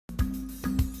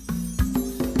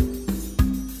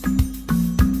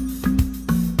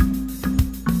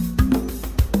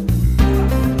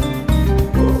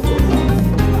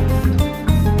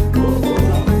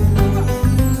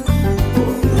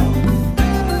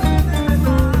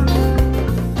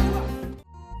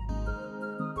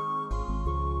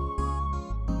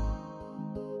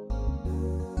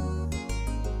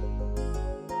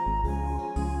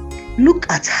Look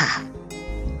at her.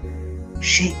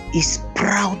 She is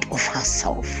proud of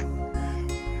herself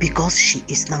because she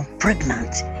is now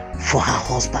pregnant for her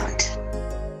husband.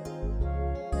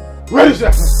 Where is your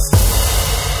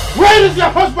husband? Where is your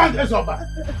husband, Ezoba?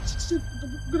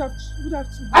 Good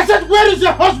afternoon. I said, where is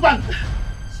your husband?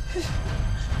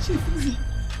 Chief,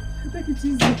 take it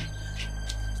easy.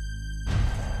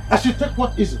 I should take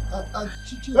what easy?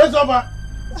 Chief. Ezoba!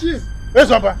 Chief.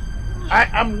 Ezoba, I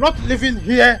am not living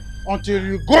here until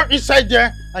you go inside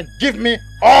there and give me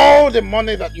all the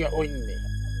money that you are owing me.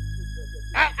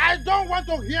 I don't want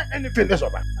to hear anything,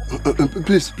 Ezoba.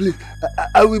 Please.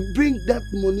 I will bring that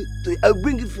money to you. I will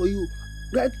bring it for you.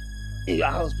 Right in your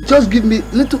house. Just give me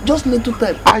little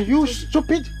time. Are you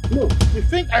stupid? No. You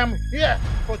think I am here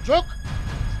for joke?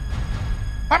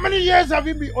 How many years have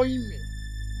you been owing me?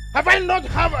 Have I not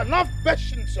have enough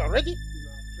patience already?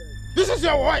 This is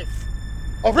your wife,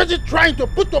 already trying to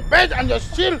put to bed, and you're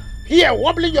still here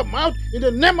wobbling your mouth in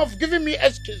the name of giving me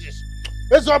excuses.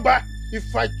 Ezoba,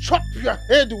 if I chop your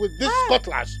head with this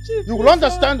cutlass, Chief, you will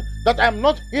understand that I'm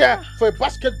not here for a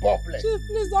basketball play. Chief,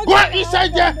 please don't Go get my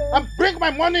inside there husband and bring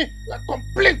my money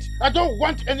complete. I don't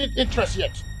want any interest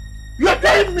yet. You're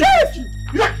telling me. Chief!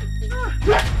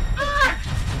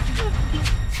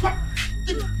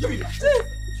 Give me that.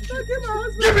 Chief, don't kill my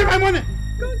husband. Give me my money.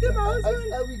 Don't kill my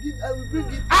husband. I will bring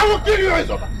it. I will kill you,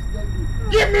 Ezoba.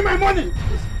 Give me my money.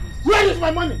 Where is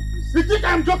my money? You think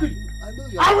I'm joking?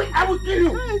 I will kill you.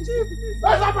 Hey, Chief, please.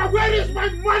 Ezoba, where is my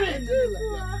money?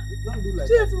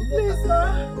 Chief, please,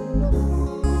 sir.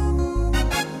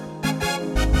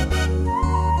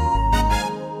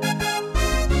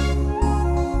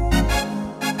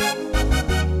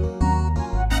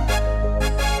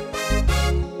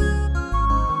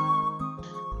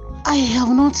 I have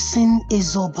not seen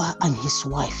Ezoba and his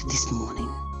wife this morning.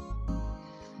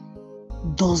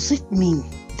 Does it mean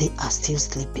they are still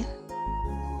sleeping?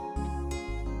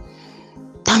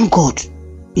 Thank God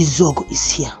Ezogo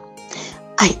is here.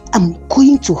 I am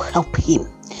going to help him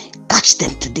catch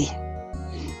them today.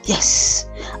 Yes,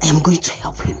 I am going to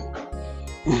help him.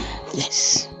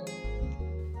 Yes.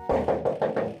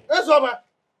 Ezoba,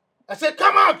 I said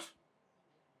come out.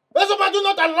 Ezoba, do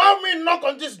not allow me knock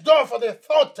on this door for the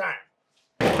third time.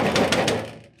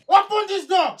 Open this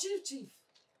door. Chief.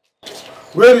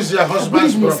 Where is your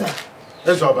husband's brother?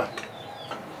 Ezoba.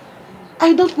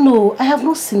 I don't know. I have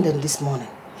not seen them this morning.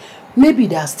 Maybe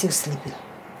they are still sleeping.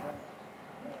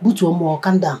 Put one more,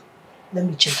 calm down. Let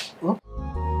me check. Oh.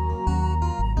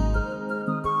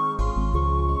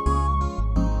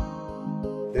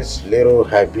 This little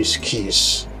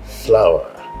hibiscus flower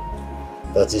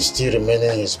that is still remaining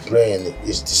in his brain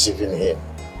is deceiving him.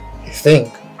 He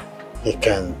thinks he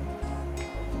can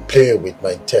play with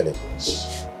my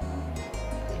intelligence.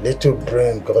 The little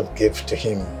brain God gave to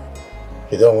him,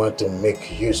 he don't want to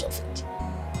make use of it.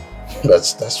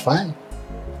 That's fine.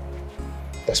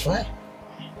 That's fine.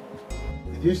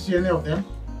 Did you see any of them?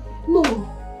 No.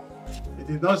 You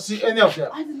did not see any of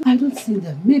them? I don't see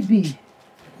them. Maybe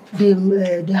they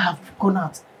have gone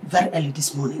out very early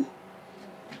this morning.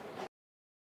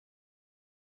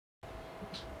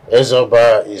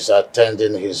 Ezoba is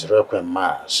attending his requiem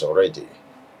mass already.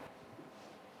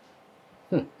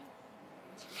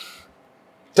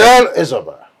 Tell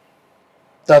Ezoba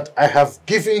that I have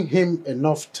given him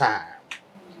enough time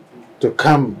to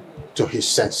come to his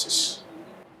senses.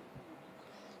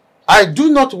 I do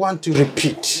not want to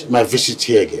repeat my visit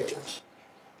here again.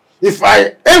 If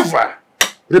I ever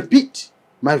repeat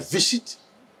my visit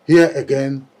here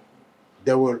again,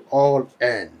 they will all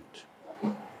end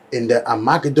in the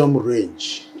Armageddon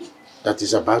range that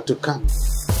is about to come.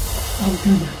 I'll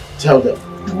do that. Tell them.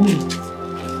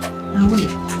 I will.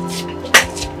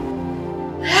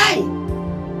 Hey!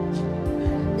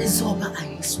 Ezoba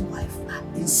and his wife are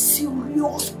in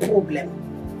serious problem.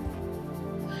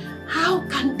 How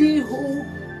can they hold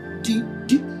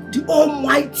the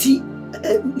almighty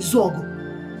Ezogo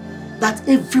that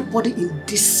everybody in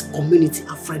this community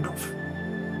are afraid of?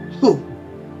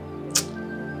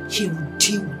 He will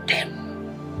deal with them.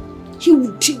 He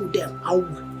will deal with them. I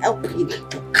will help him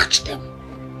to catch them.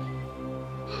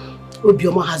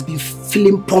 Obioma has been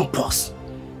feeling pompous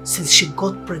since she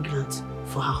got pregnant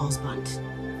for her husband.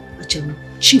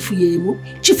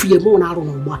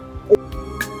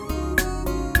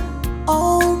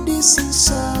 All this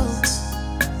insult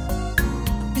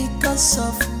because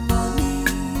of money.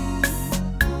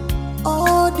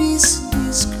 All this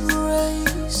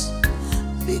disgrace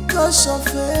because of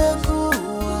everyone.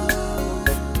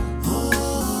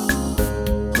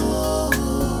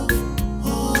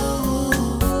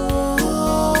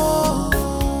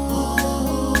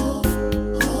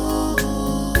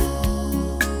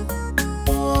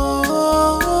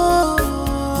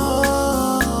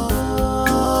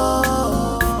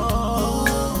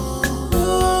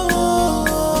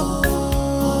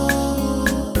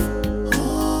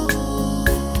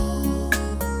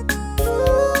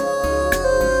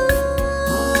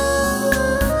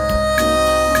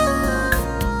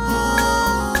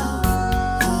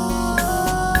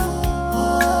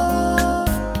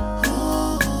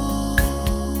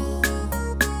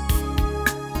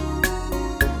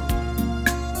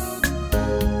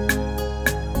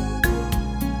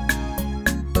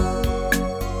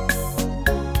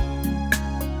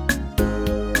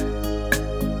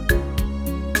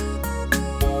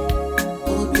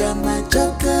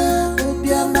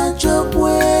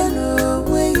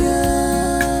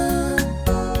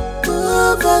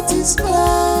 Poverty's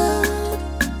bad.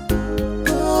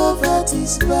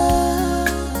 Poverty's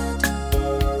bad.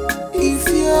 If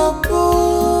you're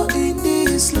poor in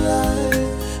this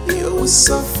life, you will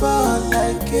suffer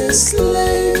like a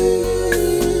slave.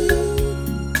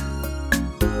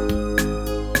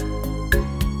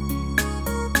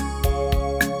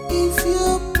 If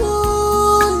you're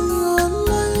poor in your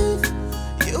life,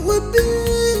 you will be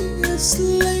a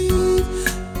slave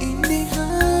in the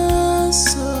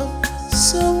hands of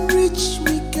some rich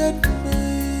wicked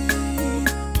man.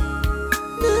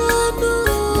 No, no,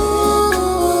 no,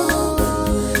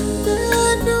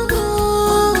 no.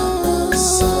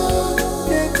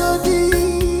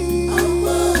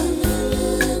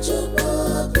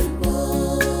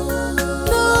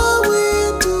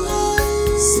 Nowhere to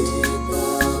hide,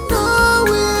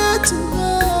 nowhere to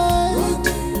hide,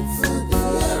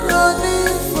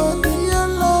 running for their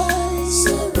lives.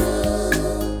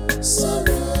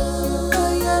 I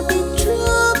am in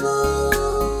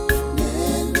trouble,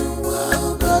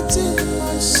 I've gotten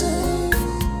myself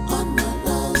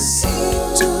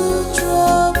into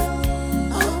trouble.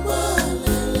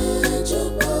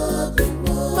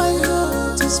 My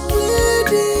heart is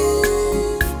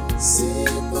bleeding,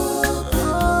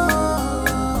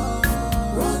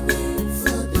 running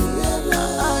for the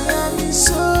life. I am in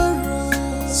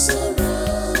sorrow, sorrow.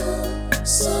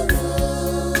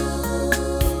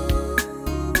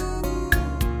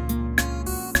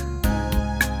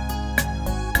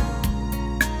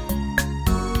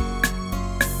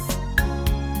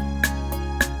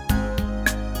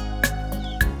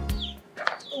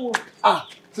 Ah,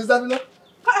 Sister Milo.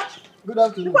 Good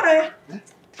afternoon.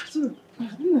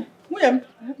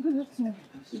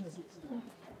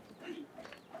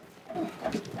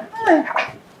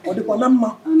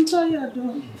 I'm tired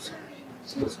though.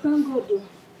 Thank God though.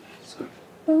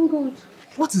 Thank God.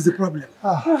 What is the problem?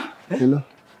 Hello,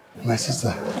 my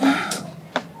sister.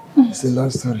 It's a long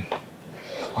story.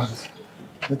 But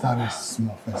let her rest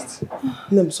small first.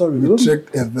 No, I'm sorry. We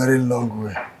trekked a very long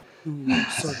way.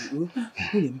 Sorry.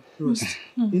 William, Rust.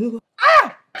 You know what?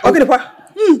 Ah! Okay,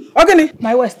 okay,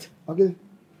 my waist. Okay.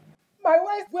 My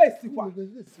waist.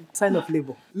 Sign of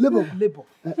labor. Labor.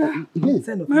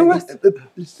 Sign of My labor. waist.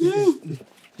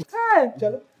 Hey,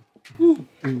 Jalo.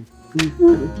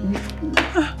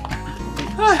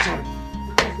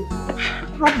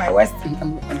 Rub my waist.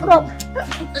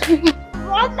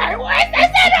 Rub my waist. I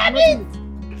said rub it.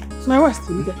 It's my waist.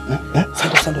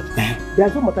 Stand up.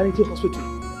 There's no maternity hospital.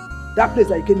 That place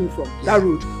that you came in from, that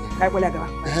road.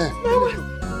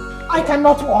 I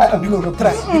cannot walk. No,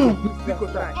 try.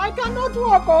 I cannot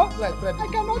walk. Oh. I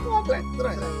cannot walk.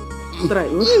 Try.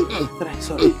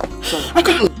 Sorry. I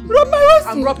can't. Rub my waist.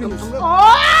 I'm rubbing it.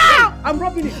 Oh! I'm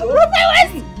rubbing it. Rub my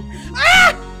waist.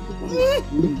 Ah!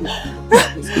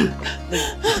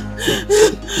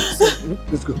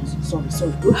 Let's go.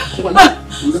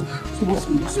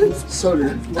 Sorry.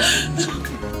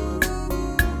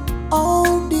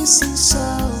 All this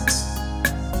insult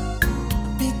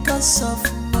because of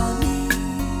money.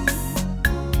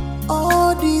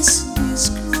 All this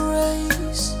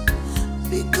disgrace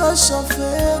because of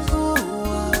everyone.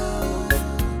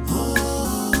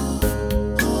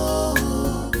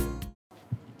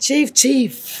 Chief,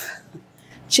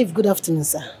 good afternoon,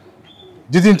 sir.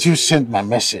 Didn't you send my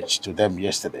message to them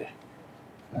yesterday?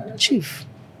 Chief,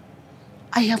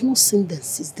 I have not seen them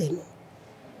since then.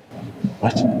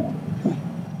 What?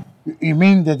 You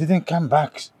mean they didn't come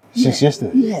back since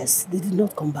yesterday? Yes, they did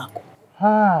not come back.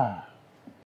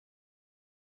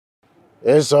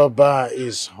 Ezoba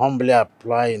is humbly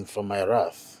applying for my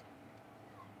wrath.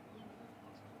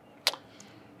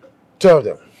 Tell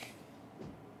them,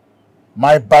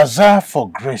 my bazaar for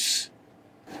grace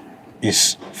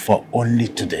is for only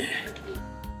today.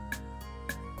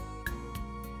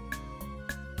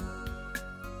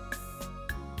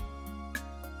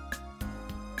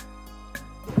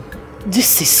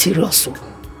 This is serious.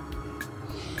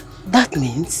 That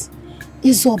means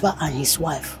Ezoba and his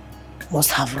wife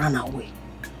must have run away.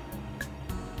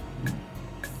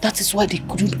 That is why they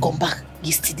couldn't come back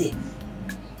yesterday.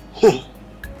 Hey,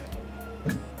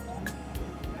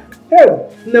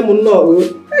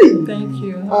 Thank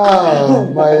you.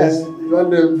 My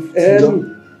random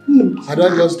I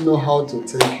don't just know how to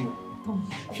thank you.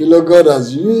 Philo, God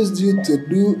has used you to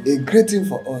do a great thing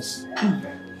for us.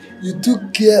 You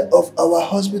took care of our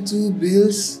hospital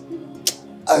bills.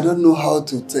 I don't know how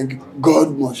to thank you.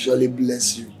 God must surely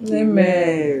bless you.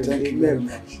 Amen. Thank you very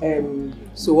much.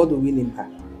 So what do we name her?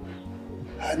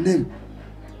 Her name?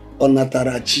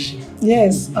 Onatarachi.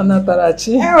 Yes,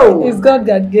 Onatarachi. Oh. It's God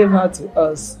that gave her to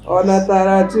us.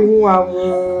 Onatarachi.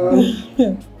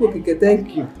 Okay,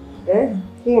 thank you.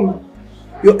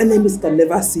 Your enemies can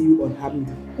never see you unharmed.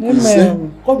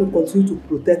 Amen. God will continue to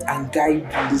protect and guide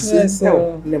you. Yes,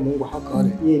 sir.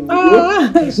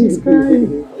 She's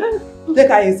crying. Take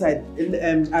her inside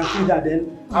and feed her,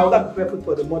 then I'll get prepare food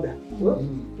for the mother. Go and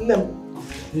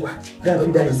feed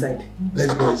her inside.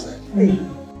 Let's go inside.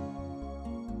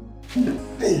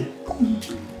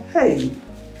 Hey.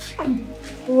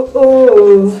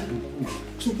 Oh.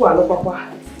 Papa.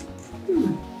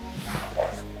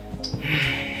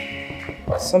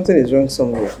 Something is wrong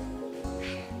somewhere.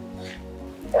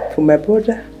 For my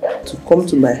brother to come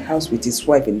to my house with his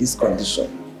wife in this condition.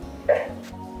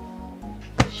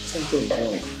 Something is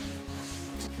wrong.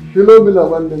 Hello,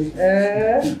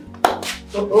 Billionaire.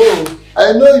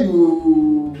 I know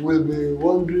you will be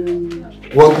wondering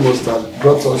what must have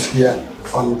brought us here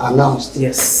unannounced.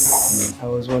 Yes, I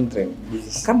was wondering.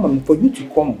 Come on, for you to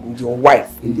come with your wife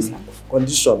in this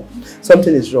condition,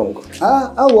 something is wrong.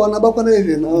 I want to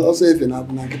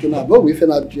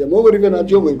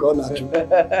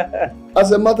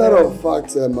As a matter of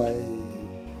fact, my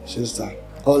sister,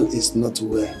 all is not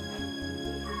well.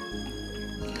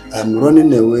 I'm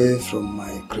running away from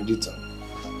my creditor.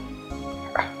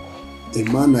 A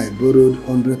man I borrowed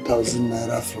 100,000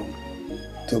 naira from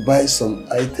to buy some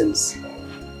items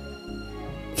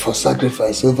for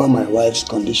sacrifice over my wife's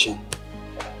condition.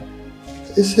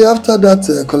 You see, after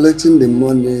that collecting the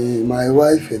money, my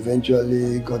wife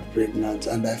eventually got pregnant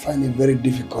and I find it very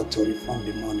difficult to refund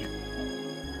the money.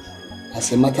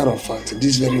 As a matter of fact,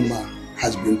 this very man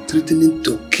has been threatening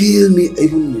to kill me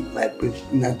even with my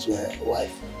pregnant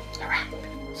wife.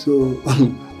 So,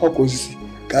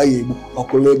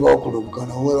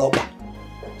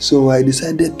 so I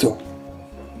decided to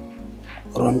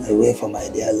run away from my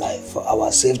dear life for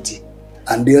our safety.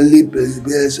 And the only place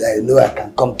I know I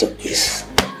can come to is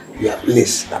your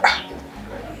place.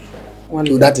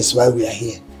 So that is why we are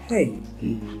here. Hey,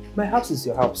 my house is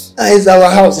your house. It's our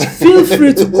house. Feel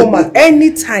free to come at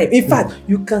any time. In fact,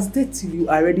 you can stay till you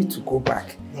are ready to go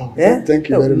back. Oh, thank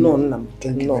you very much.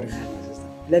 Thank you very much.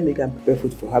 Let me go and prepare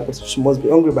food for her because she must be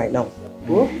hungry by now.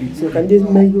 Oh, so you can just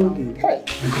make you okay. Hey,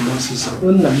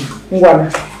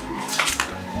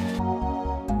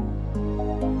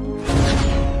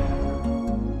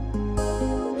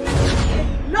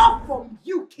 Not from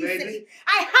you, Kissy.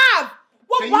 I have.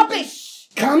 What rubbish?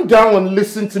 Calm down and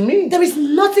listen to me. There is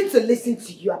nothing to listen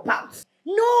to you about.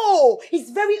 No, it's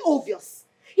very obvious.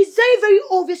 It's very, very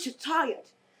obvious you're tired.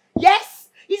 Yes?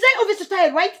 It's very obvious you're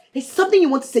tired, right? There's something you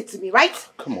want to say to me, right?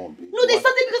 Come on, baby. No, there's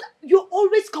something because you're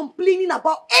always complaining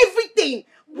about everything.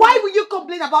 Why will you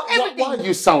complain about everything? Why are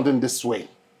you sounding this way?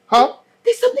 Huh?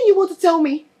 There's something you want to tell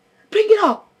me. Bring it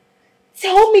up.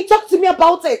 Tell me, talk to me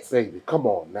about it. Baby, come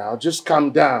on now. Just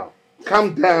calm down.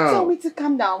 Calm down. Don't tell me to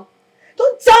calm down.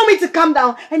 Don't tell me to calm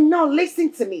down. And now listen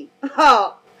to me.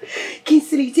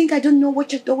 Kingsley, you think I don't know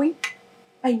what you're doing?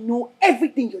 I know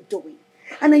everything you're doing.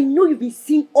 And I know you've been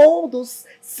seeing all those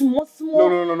small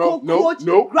cockroach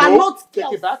granite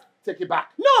Take it back. Take it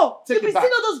back. No, Take you've it been back.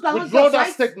 seeing all those granite Withdraw that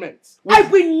right? statement. I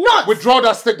will not. Withdraw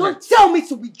that statement. Don't tell me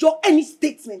to withdraw any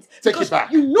statement. Take because it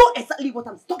back. You know exactly what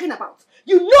I'm talking about.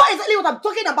 You know exactly what I'm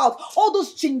talking about. All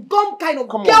those chingum kind of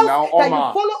girls now, that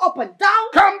you follow up and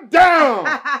down. Calm down.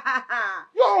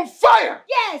 You're on fire.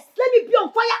 Yes, let me be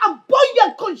on fire and burn you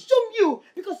and consume you.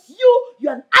 Because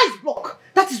you're an ice block.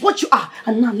 That is what you are.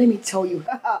 And now let me tell you.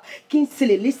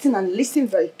 Kingsley, listen and listen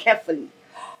very carefully.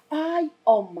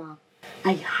 Oma,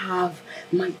 I have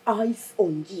my eyes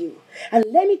on you. And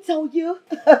let me tell you,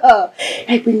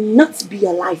 I will not be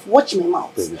alive. Watch my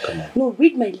mouth. Baby, come on. No,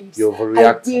 read my lips. You're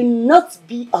overreacting. I will not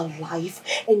be alive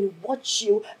and watch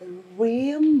you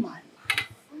ruin my life.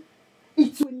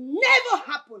 It will never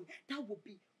happen. That will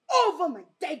be over my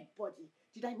dead body.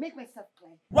 Did I make myself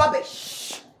clear?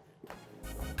 Rubbish.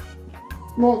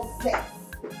 Nonsense.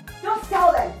 Don't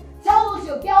tell them. Tell those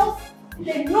your girls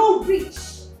they no reach.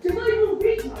 They don't even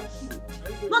reach my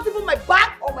shoe. Not even my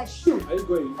bag or my shoe. Are you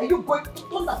going? Are you going?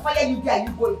 Don't fire you there. Are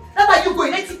you going? That's how you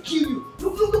going. Let it kill you.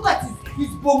 Look at his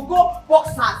bongo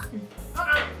boxers.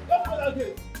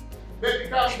 Baby,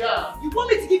 calm down. You want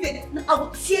me to give you I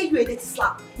will tear you a dirty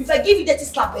slap. If I give you a dirty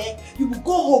slap, you will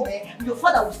go home, and your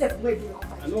father will step away from your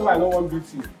company. I know I don't want to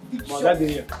beat you. But that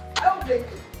day here. I don't blame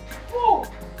you. Oh.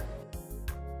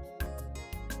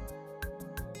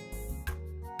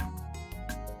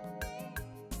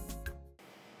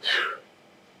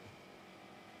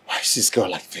 Why is this girl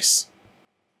like this?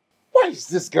 Why is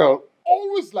this girl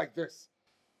always like this?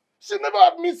 She never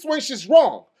admits when she's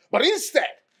wrong, but instead,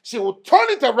 she will turn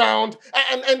it around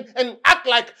and act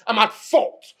like I'm at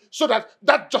fault so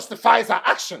that justifies her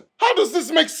action. How does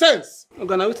this make sense?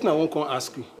 Ghana, what I won't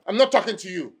ask you. I'm not talking to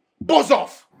you. Buzz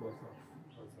off.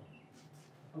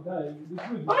 I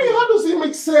mean, how does it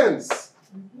make sense?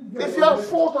 If you're at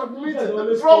fault, admit it.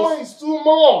 The drama is too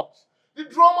much. The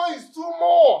drama is too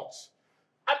much.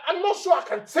 I'm not sure I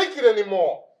can take it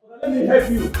anymore. Let me help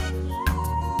you.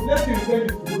 Let me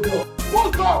help you.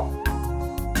 Buzz off.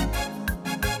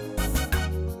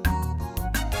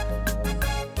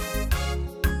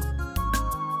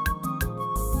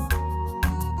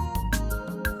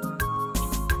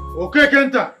 Okay,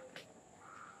 Kenta.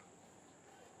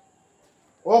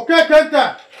 Okay,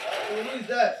 Kenta. Who is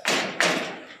that?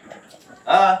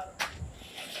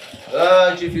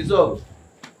 Chief Inlove.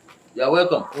 You are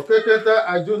welcome. Okay, Kenta,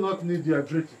 I do not need your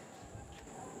greeting.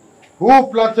 Who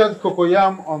planted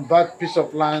cocoyam on that piece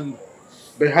of land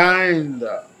behind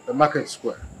the market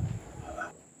square?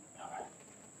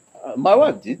 My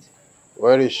wife did.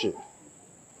 Where is she?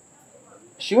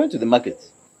 She went to the market.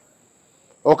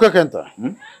 Okay, Kenta.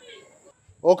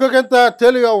 Okay, Kenta,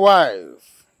 tell your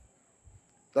wife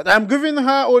that I'm giving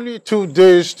her only 2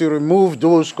 days to remove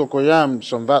those cocoyams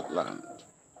from that land.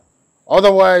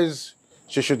 Otherwise,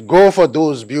 she should go for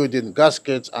those building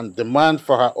gaskets and demand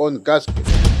for her own gasket.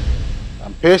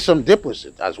 And pay some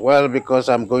deposit as well because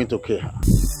I'm going to kill her.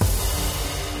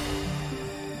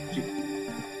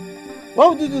 Why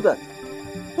would you do that?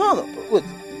 No, wait.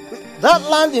 That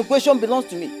land in question belongs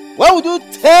to me. Why would you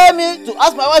tell me to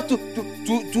ask my wife to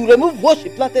remove what she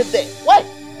planted there? Why?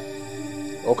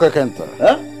 Okay, Kenta.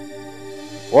 Huh?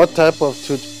 What type of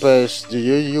toothpaste do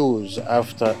you use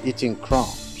after eating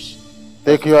crumbs?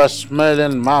 Take your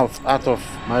smelling mouth out of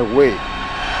my way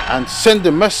and send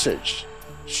the message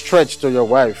straight to your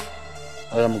wife.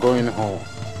 I am going home.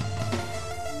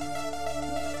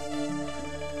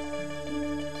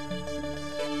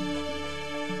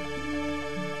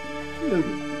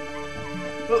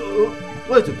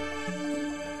 Wait.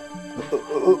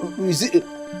 Is it?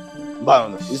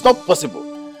 It's not possible.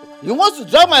 You want to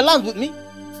drag my land with me?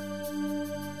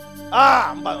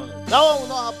 That one will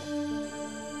not happen.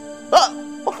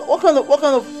 What kind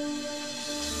of?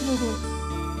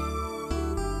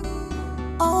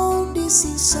 All this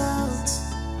insult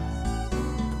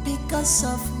because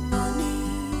of money.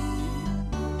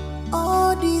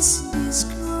 All this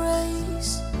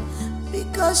disgrace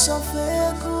because of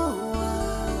ego.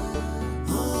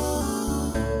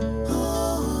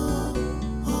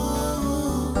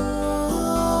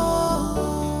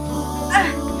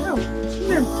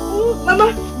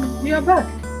 Mama, you are back.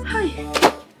 Hi.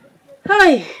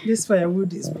 Hi. This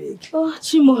firewood is big. Oh,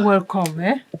 Chimo. Welcome,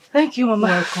 eh? Thank you, Mama.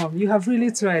 Welcome. You have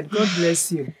really tried. God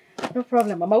bless you. No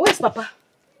problem, Mama. Where's Papa?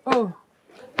 Oh,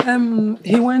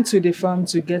 he went to the farm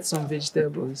to get some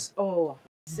vegetables. Oh,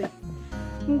 see.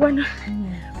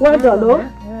 Well done, oh?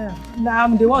 Yeah. Now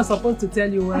I'm the one supposed to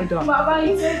tell you well done. Mama,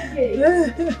 it's okay.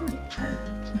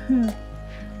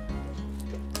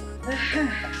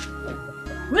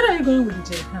 Where are you going with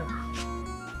the jerrycan?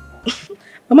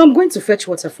 Mama, I'm going to fetch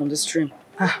water from the stream.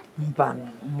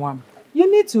 Mom. You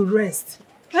need to rest.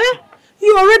 Eh?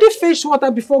 You already fetched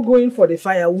water before going for the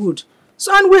firewood.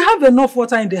 So, and we have enough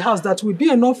water in the house that will be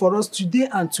enough for us today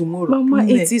and tomorrow. Mama,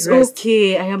 it is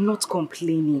okay. I am not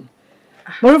complaining.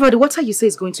 Moreover, the water you say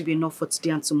is going to be enough for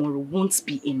today and tomorrow won't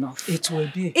be enough. It will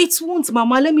be. It won't,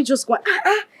 Mama. Let me just go.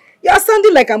 You are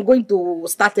sounding like I'm going to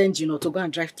start engine or to go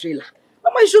and drive trailer.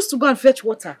 Mama, it's just to go and fetch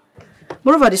water.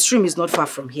 Moreover, the stream is not far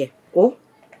from here. Oh?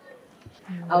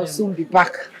 I'll soon be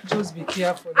back. Just be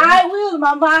careful. I will,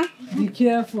 Mama. Be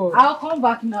careful. I'll come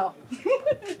back now.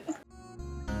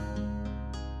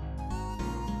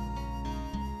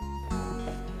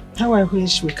 How I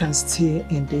wish we can stay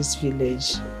in this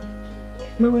village.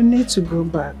 We will need to go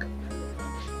back.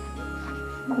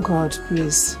 God,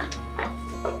 please.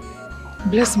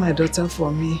 Bless my daughter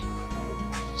for me.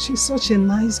 She's such a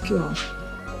nice girl.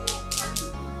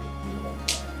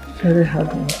 Very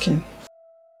hardworking.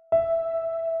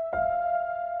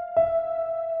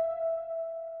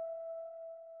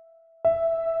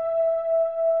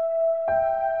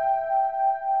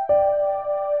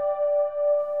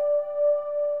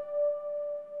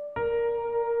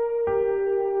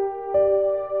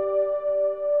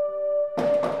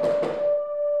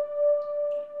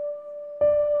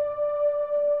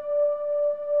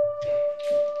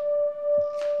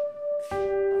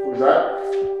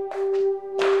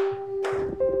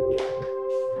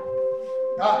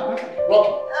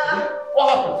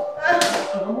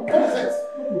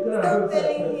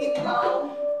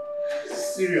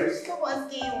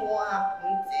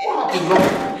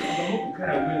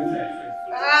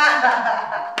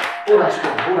 Hold on,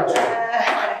 hold on.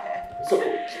 It's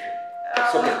okay.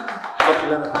 It's okay. Okay,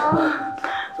 let me.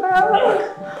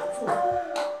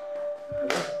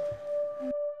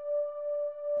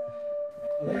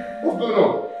 What's going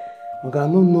on? Okay, I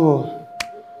don't know.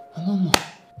 I don't know.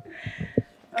 You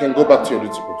can go back to your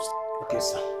duty post. Okay,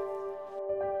 sir.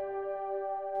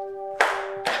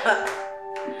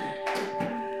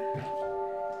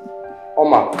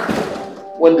 Oma,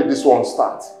 when did this one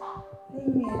start?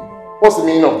 What's the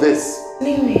meaning of this?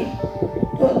 Leave me.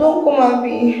 Don't come and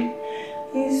be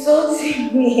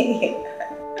insulting me.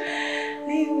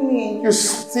 Leave me. You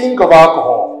stink of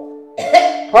alcohol.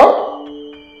 Huh?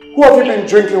 Who have you been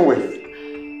drinking with?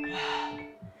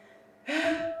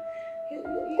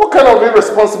 What kind of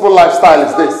irresponsible lifestyle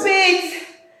is this? Wait.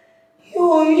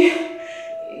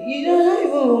 You don't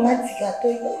even romantic at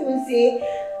all. You don't even say,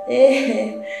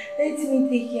 let me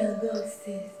take you and go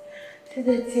upstairs. So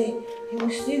that you will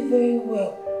sleep very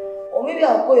well. Or maybe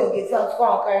I'll call your guitar to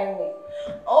come and carry me.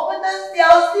 Oh, but that's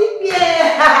I'll sleep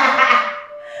here.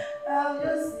 I'll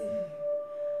just sleep.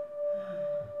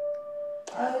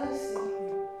 I'll just sleep.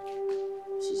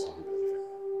 She's hungry.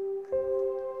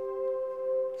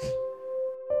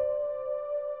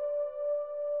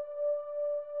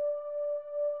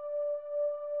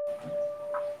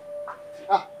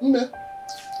 Ah, Nne.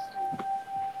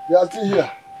 You are still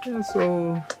here. Yeah,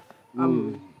 so,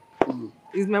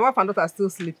 is my wife and daughter still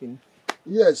sleeping?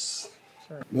 Yes.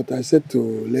 Sure. But I said to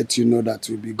let you know that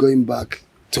we'll be going back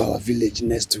to our village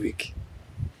next week.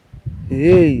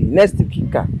 Hey, next week,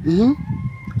 Kika.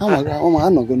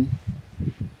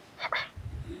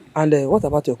 And what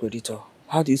about your creditor?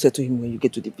 How do you settle him when you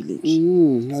get to the village?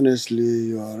 Honestly,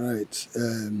 you are right.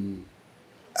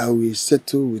 I will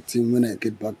settle with him when I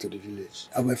get back to the village.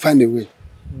 I will find a way.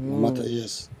 No matter,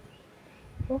 yes.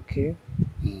 Okay.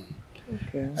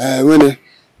 Okay. Winnie,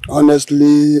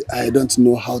 honestly, I don't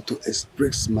know how to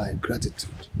express my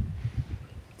gratitude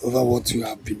over what you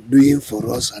have been doing for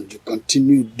us and you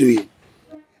continue doing.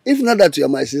 If not that you are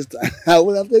my sister, I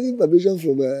would have taken permission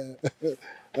from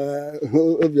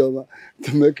Obioma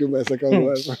to make you my second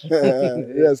wife.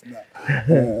 Yes, now.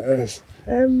 Yes.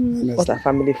 What are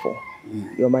family for?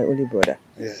 You're my only brother.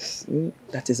 Yes.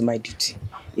 That is my duty.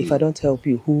 If I don't help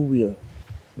you, who will?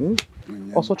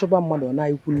 Also, so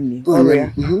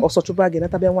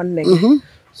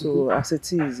as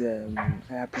it is,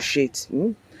 I appreciate.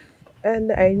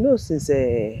 And I know since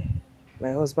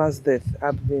my husband's death,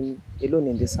 I've been alone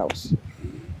in this house.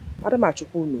 Madam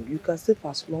Achukunu, you can stay for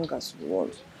as long as you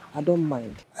want. I don't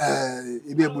mind. For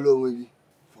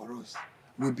us,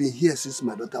 we've been here since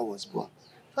my daughter was born.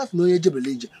 That's no age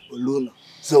alone.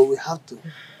 So we have to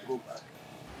go back.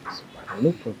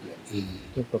 No problem.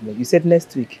 No problem. You said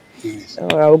next week. Yes.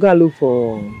 I'll go and look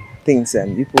for things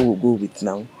and people will go with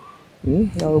now.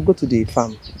 I'll go to the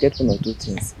farm, get 1 or 2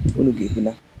 things.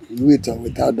 Wait,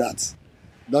 without that,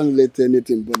 don't let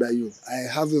anything bother you. I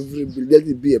have let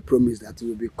it be a promise that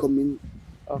we'll be coming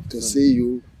to see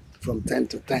you from time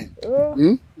to time.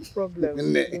 No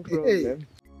problem. No problem.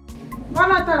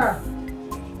 Manatara.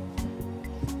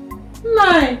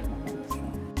 9.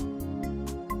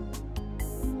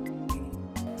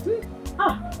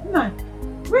 Ah, 9.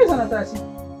 Where is Anatarachi?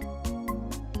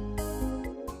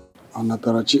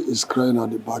 Anatarachi is crying at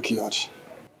the backyard.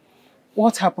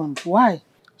 What happened? Why?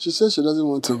 She says she doesn't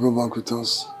want to go back with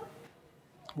us.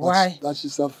 Why? That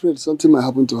she's afraid something might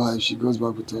happen to her if she goes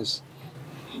back with us.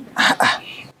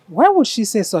 Why would she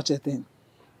say such a thing?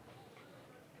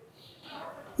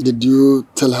 Did you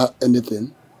tell her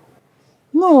anything?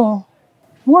 No.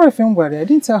 More if I'm worried. I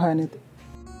didn't tell her anything.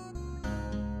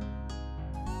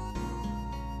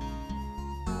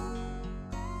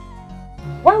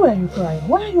 Why were you crying?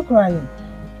 Why are you crying?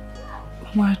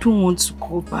 Mama, I don't want to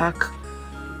go back.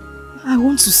 I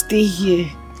want to stay here.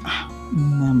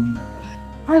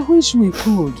 I wish we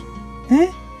could.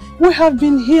 We have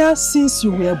been here since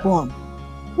you were born.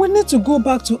 We need to go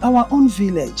back to our own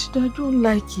village. I don't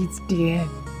like it there.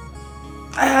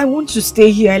 I want to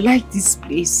stay here. I like this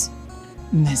place.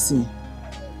 Nessie,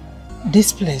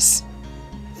 this place,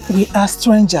 we are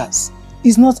strangers.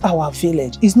 It's not our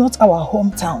village. It's not our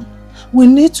hometown. We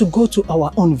need to go to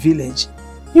our own village.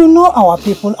 You know our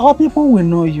people will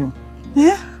know you.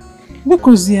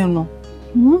 Because you know.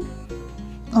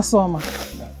 Asoma.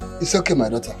 It's okay, my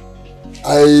daughter.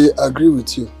 I agree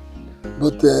with you.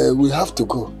 But we have to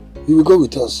go. You will go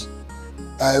with us.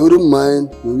 I wouldn't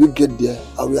mind when we get there.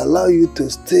 I will allow you to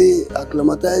stay,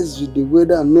 acclimatize with the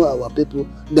weather and know our people.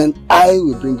 Then I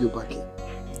will bring you back here.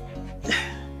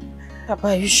 Papa,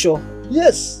 are you sure?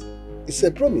 Yes. It's a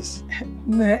promise.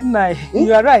 Nah,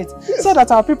 you are right. So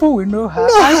that our people will know her.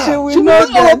 And she will know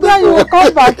that. Then you will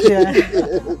come back here.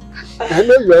 I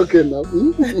know you're okay now.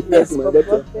 Yes, my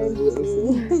daughter. Thank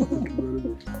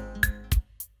you.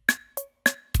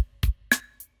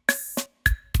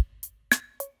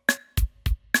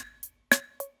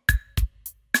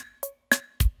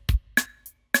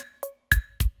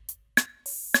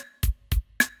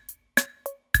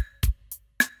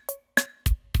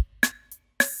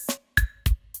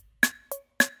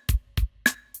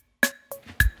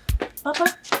 Papa.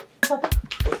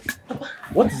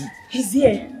 What is it? He's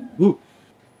here. Who?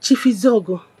 Chief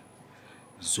Zogo.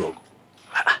 Zogo?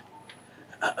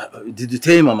 Did you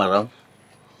tell him I'm around?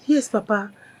 Yes,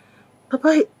 Papa.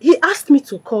 Papa, he asked me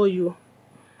to call you.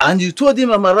 And you told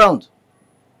him I'm around?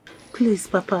 Please,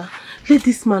 Papa, let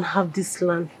this man have this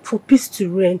land for peace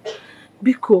to reign.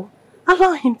 Biko,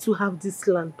 allow him to have this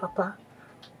land, Papa.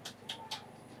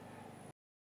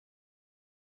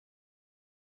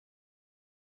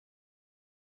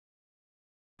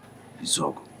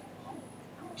 Zogo,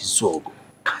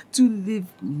 can't you leave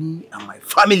me and my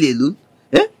family alone?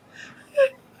 Eh?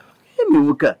 Hey,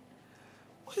 Miwuka,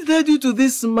 what did I do to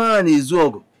this man,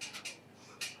 Zogo?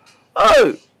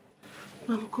 Oh!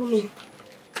 I'm coming.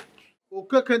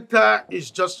 Okekenta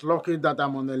is just lucky that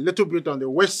I'm on a little bit on the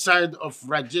west side of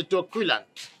Rajeto Kulan.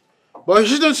 But he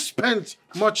shouldn't spend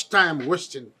much time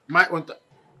wasting my own time.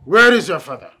 Where is your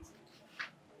father?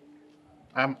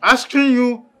 I'm asking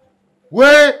you,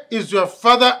 where is your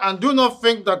father? And do not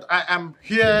think that I am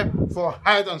here for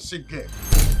hide and seek game.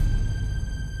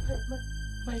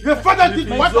 Your father did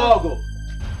what?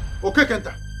 Okay,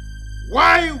 Kenta.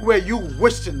 Why were you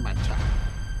wasting my time?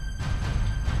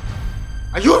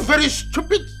 Are you very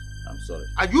stupid? I'm sorry.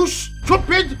 Are you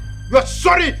stupid? You're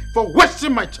sorry for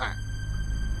wasting my time.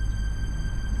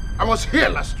 I was here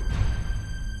last week.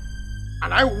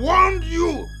 And I warned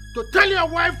you to tell your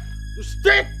wife to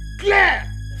stay clear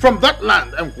from that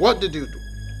land. And what did you do?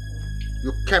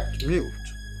 You kept mute.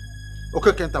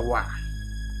 Okay, Kenta, why?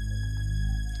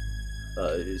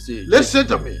 You see, listen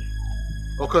to me.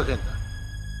 Okay, Kenta.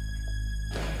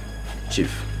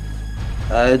 Chief,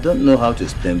 I don't know how to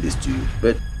explain this to you,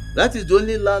 but that is the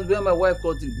only land where my wife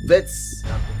cultivates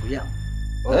cocoyam.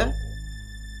 Oh. Eh?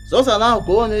 So now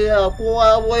go on here,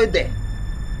 avoid there.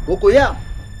 Cocoyam.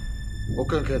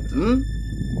 Okay, Kenta.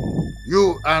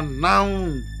 You are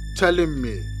now telling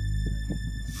me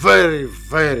very,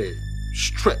 very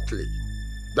straightly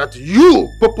that you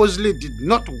purposely did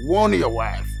not warn your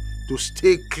wife to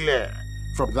stay clear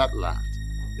from that land.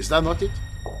 Is that not it?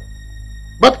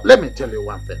 But let me tell you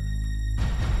one thing.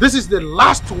 This is the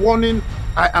last warning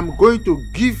I am going to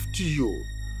give to you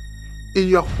in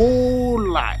your whole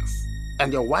life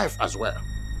and your wife as well.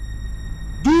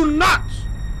 Do not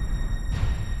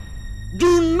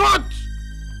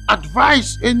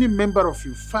advise any member of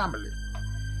your family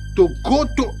to go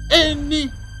to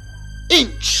any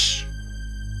inch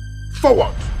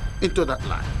forward into that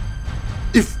line.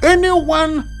 If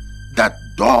anyone that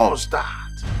does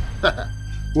that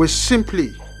will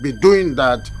simply be doing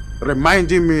that,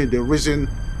 reminding me the reason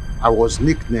I was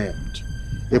nicknamed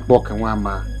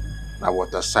Ipokenwama na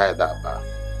Waterside Abba,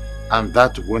 and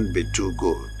that won't be too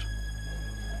good.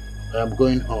 I am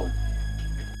going home.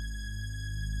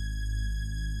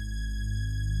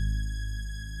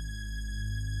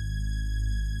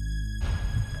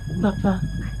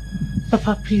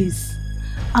 Papa, please,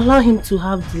 allow him to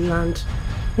have the land.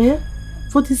 Eh?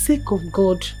 For the sake of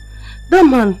God. That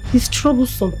man, he's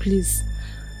troublesome, please.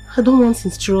 I don't want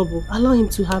his trouble. Allow him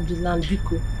to have the land,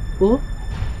 Biko. Oh?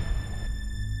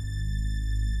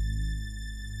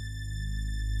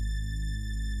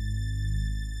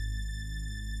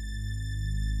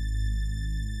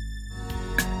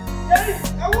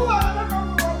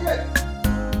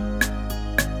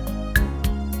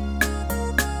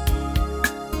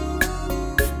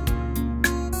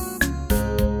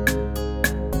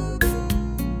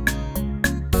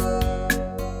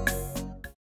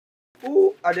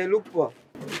 Are they look for?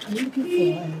 I'm looking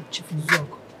for Chief Zog.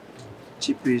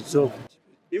 Chief Zog?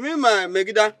 You mean my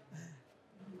Megida?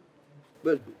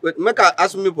 But make her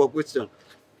ask me for a question.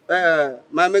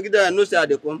 My Megida, I know say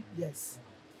they come. Yes.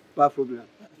 Bad problem.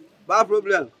 Bad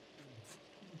problem.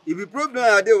 If you problem,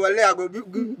 I go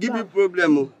give you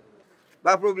problem.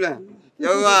 Bad problem. You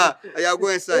go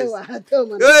inside.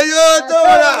 Yo,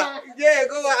 Tomara. Yeah,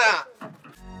 go on.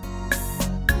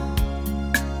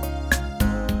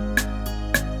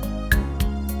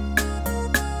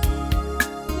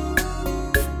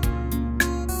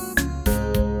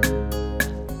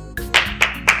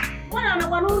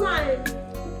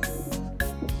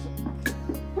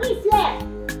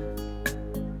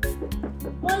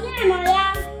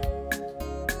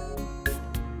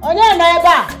 Good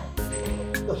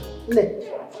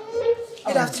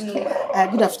afternoon.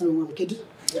 Good afternoon, Mom. Kedu.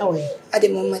 How are you?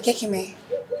 Ademoma, Kekime.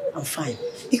 I'm fine.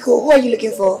 Iko, who are you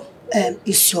looking for?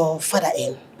 Is your father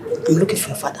in? I'm looking for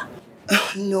your father.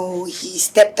 No, he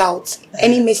stepped out.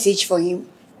 Any message for him?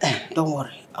 Don't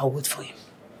worry. I'll wait for him.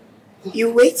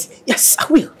 You wait? Yes, I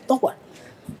will. Don't worry.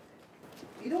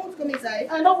 You don't want to come inside?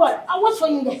 Don't worry. I'll wait for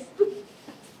you there.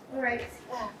 All right.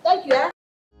 Thank you.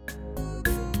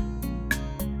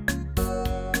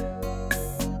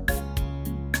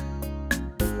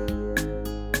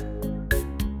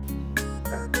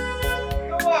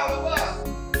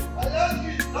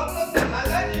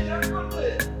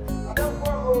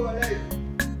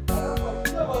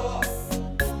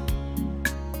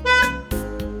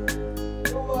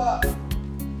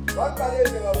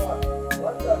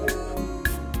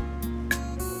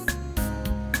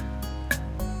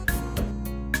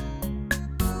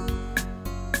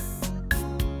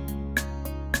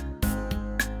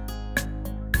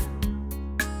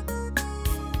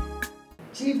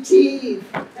 Chief.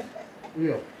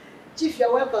 Yeah. Chief,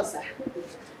 you're welcome, sir.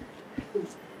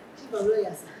 Chief, I'm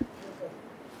lawyer, sir.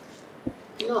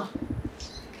 No.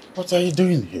 What are you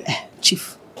doing here?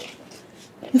 Chief,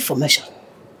 information.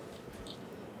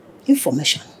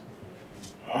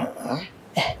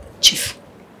 Chief,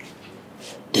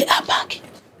 they are back.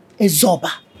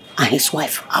 Ezoba and his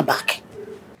wife are back.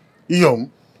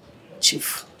 Yom.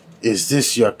 Chief. Is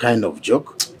this your kind of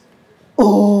joke?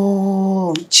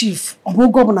 Oh, Chief.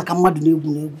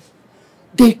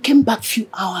 They came back a few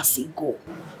hours ago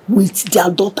with their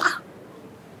daughter.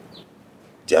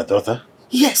 Their daughter?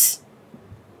 Yes.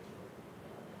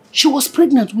 She was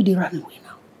pregnant when they ran away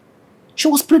now. She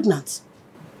was pregnant.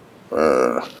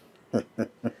 Well,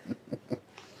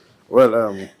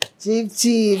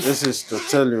 Chief. This is to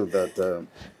tell you that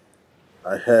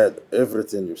I heard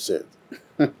everything you said.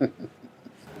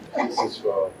 This is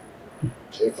for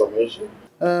information.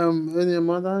 Any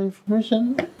other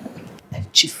information?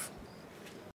 Chief,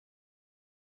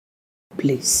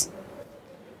 please,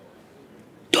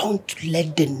 don't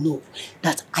let them know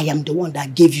that I am the one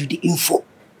that gave you the info.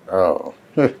 Oh,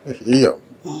 yeah.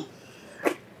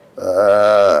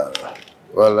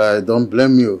 Well, I don't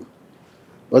blame you.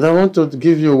 But I want to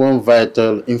give you one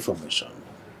vital information.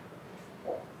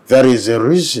 There is a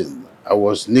reason I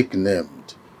was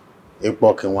nicknamed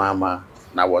Ikpokinwama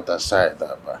na waterside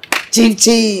aba.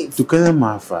 Chief. Tukele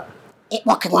mafa.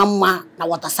 Ikpokinwama na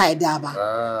waterside aba.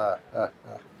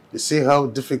 You see how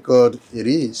difficult it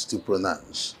is to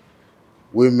pronounce.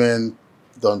 Women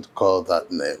don't call that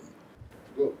name.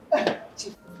 Go.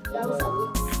 Chief.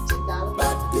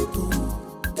 Bad people,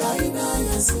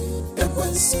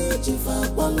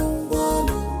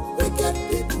 wicked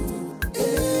people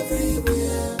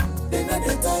everywhere. They not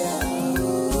tired.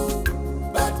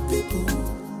 Bad people,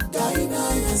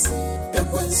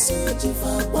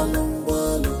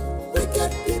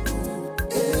 wicked people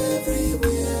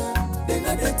everywhere. They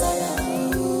not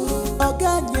tired.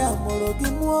 Oganya mologi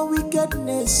more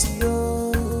wickedness, yo.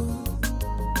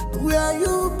 Where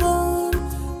you born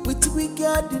with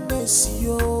wickedness,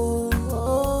 yo.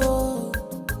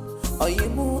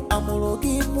 Oyimu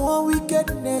amologi more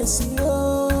wickedness, yo.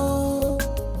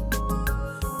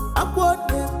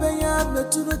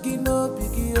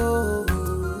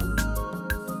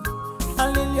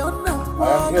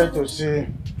 I'm here to see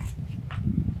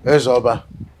Ezoba.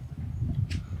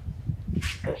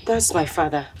 That's my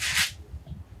father.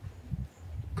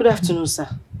 Good afternoon, sir.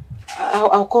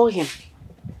 I'll call him.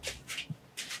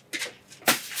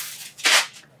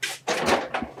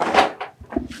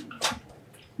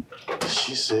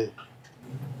 She said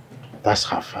that's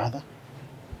her father?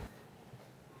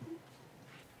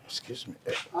 Excuse me.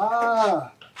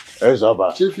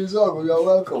 Ezoba. Chief Izogo, you're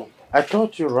welcome. I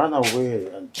thought you ran away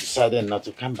and decided not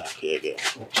to come back here again.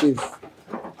 Chief,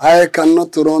 I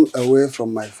cannot run away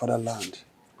from my fatherland.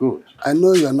 Good. I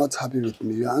know you are not happy with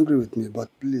me, you are angry with me, but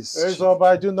please. Ezoba,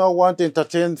 I do not want to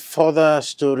entertain further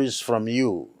stories from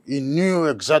you. You knew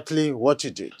exactly what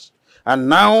you did. And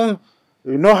now,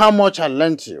 you know how much I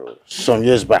lent you some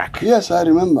years back. Yes, I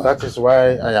remember. That is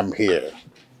why I am here.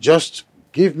 Just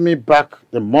give me back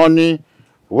the money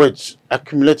with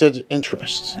accumulated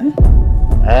interest.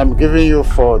 I am giving you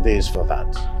 4 days for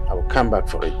that. I will come back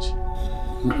for it.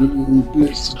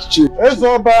 Please, Chief.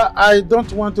 Ezoba, I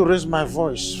don't want to raise my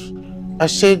voice. I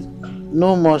said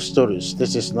no more stories.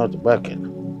 This is not working.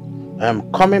 I am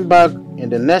coming back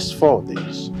in the next 4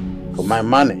 days for my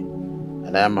money.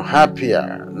 And I am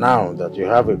happier now that you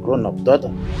have a grown-up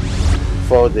daughter.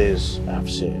 4 days, I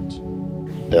have said.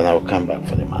 Then I'll come back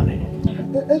for the money.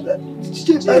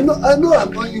 I know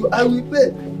I'm on you. I will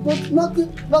pay. But nothing,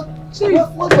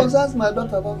 what concerns my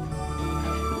daughter about?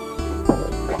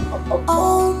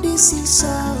 All this is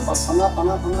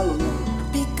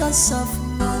because of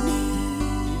money.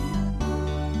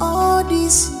 All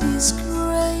this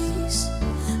disgrace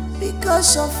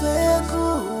because of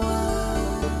ego.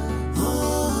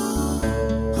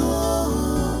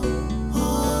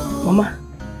 Mama,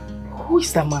 who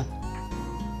is that man?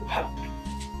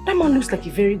 That man looks like a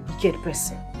very wicked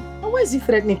person. And why is he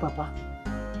threatening Papa?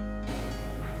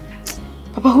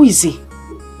 Papa, who is he?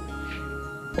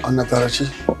 Onatarachi,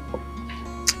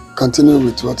 continue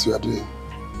with what you are doing.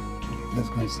 Let's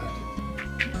go inside.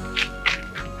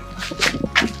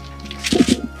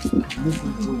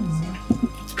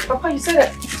 Papa, you said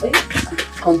that.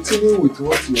 Continue with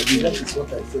what you are doing. That is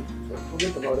what I said.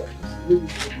 Forget about that.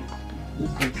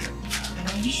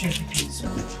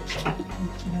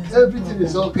 Everything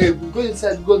is okay. Go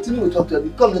inside. Continue with what you are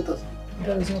doing. Come, let us.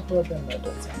 There is no problem, my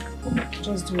daughter.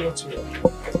 Just do what you want.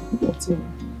 Continue.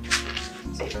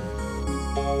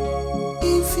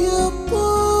 If you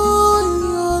put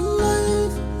your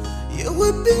life, you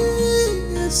will be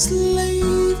a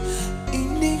slave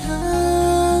in the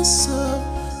hands of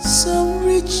some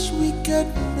rich wicked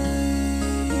man.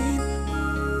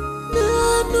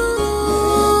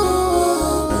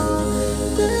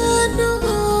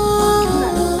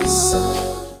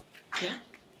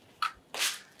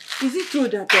 Is it true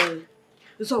that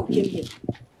Zog came here?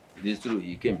 It is true,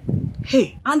 he came.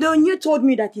 Hey, and the Onye told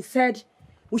me that he said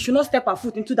we should not step our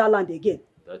foot into that land again.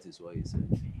 That is what he said.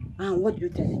 And what did you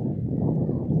tell him?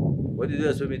 What did you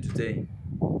expect me to tell him?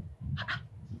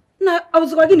 No, I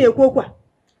was going to you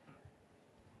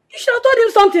should have told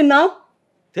him something now.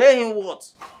 Tell him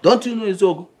what? Don't you know his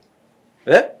Zog?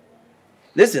 Eh?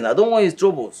 Listen, I don't want his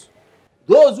troubles.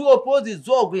 Those who oppose the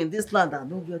Zog in this land are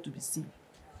nowhere to be seen.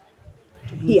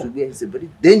 Here. He's a very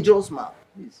dangerous man.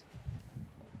 Please.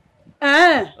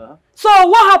 So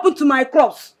what happened to my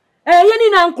crops?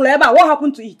 What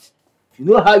happened to it? If you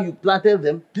know how you planted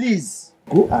them, please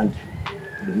go and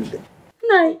remove them.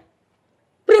 No.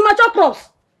 Premature crops.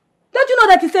 Don't you know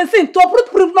that it's a sin to uproot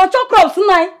premature crops,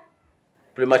 no?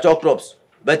 Premature crops.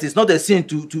 But it's not a sin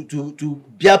to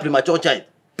bear premature child.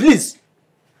 Please.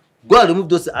 Go and remove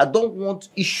those. I don't want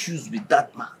issues with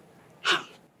that man.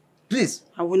 Please.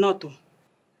 I will not do.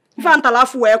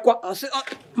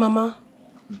 Mama,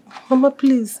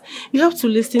 please. You have to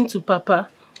listen to Papa.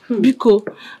 Because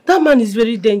that man is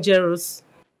very dangerous.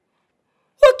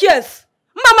 Who cares?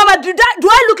 Mama, do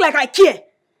I look like I care?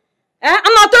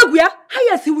 I'm not talking.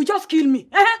 Yes, he will just kill me.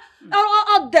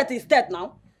 All death is dead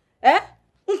now. I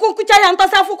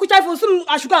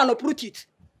should go and uproot it.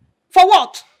 For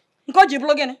what?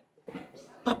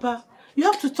 Papa, you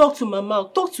have to talk to Mama.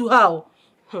 Talk to her.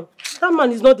 That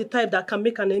man is not the type that can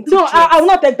make an empty No, I will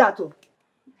not take that. Uprooting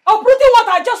what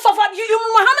I just suffered. You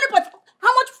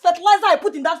how much fertilizer I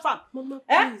put in that farm? Mama,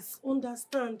 please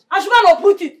understand. I should go and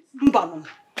uproot it. Mba,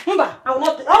 I will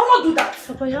not do that.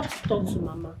 Papa, you have to talk to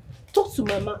Mama. Talk to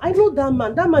Mama. I know that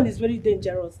man. That man is very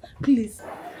dangerous. Please.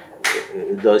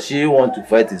 Does she want to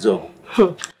fight his own?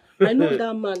 I know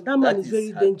that man. That man is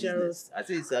very dangerous. Business. I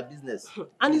say it's her business.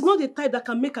 And he's not the type that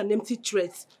can make an empty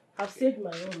threat. I've said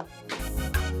my own.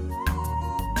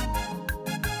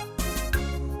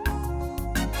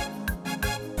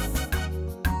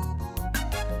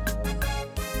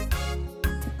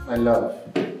 My love,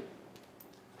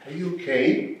 are you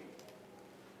okay?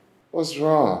 What's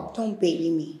wrong? Don't baby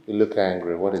me. You look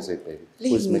angry. What is it, baby?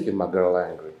 Who's making my girl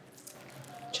angry?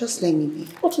 Just let me be.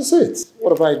 What is it?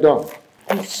 What have I done?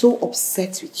 I'm so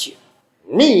upset with you.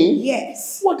 Me?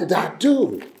 Yes. What did I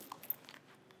do?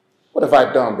 What have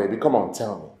I done, baby? Come on,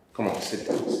 tell me. Come on, sit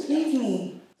down. Leave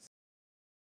me.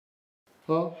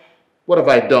 Huh? What have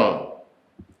I done?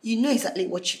 You know exactly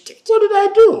what you did. What did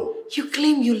I do? You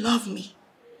claim you love me.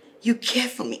 You care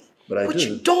for me. But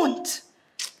you don't.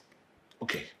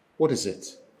 Okay, what is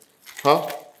it? Huh?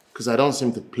 Because I don't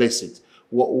seem to place it.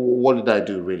 What did I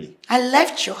do, really? I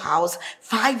left your house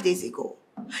 5 days ago.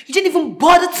 You didn't even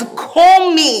bother to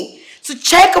call me, to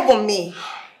check up on me.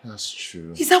 That's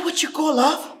true. Is that what you call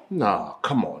love? No,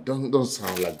 come on. Don't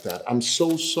sound like that. I'm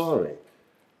so sorry.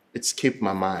 It skipped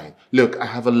my mind. Look, I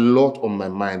have a lot on my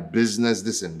mind. Business,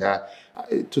 this and that.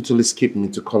 It totally skipped me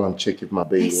to call and check if my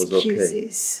baby was okay.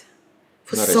 Excuses.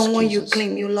 For someone you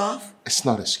claim you love? It's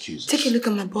not excuses. Take a look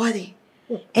at my body.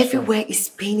 Everywhere is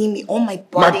paining me. All my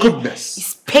body. My goodness.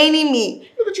 It's paining me.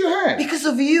 Look at your hand. Because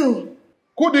of you.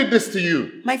 Who did this to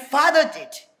you? My father did.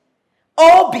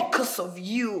 All because of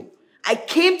you. I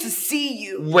came to see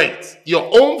you. Wait, your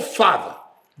own father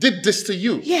did this to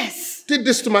you. Yes. Did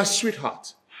this to my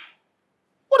sweetheart.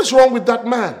 What is wrong with that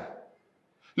man?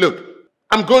 Look,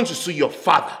 I'm going to sue your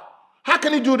father. How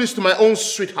can he do this to my own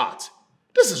sweetheart?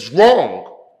 This is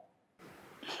wrong.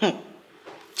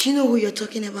 Do you know who you're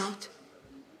talking about?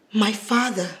 My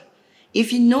father.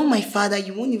 If you know my father,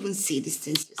 you won't even say these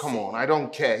things. Come on, I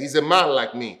don't care. He's a man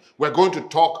like me. We're going to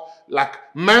talk like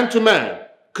man to man,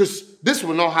 because this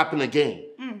will not happen again.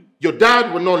 Your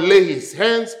dad will not lay his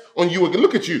hands on you again.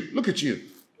 Look at you. Look at you.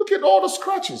 Look at all the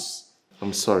scratches.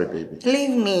 I'm sorry, baby.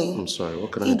 Leave me. I'm sorry.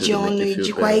 What can I do to make you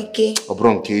feel better?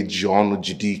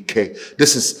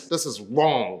 This is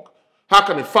wrong. How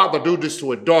can a father do this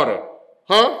to a daughter?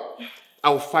 Huh? I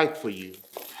will fight for you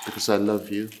because I love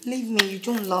you. Leave me. You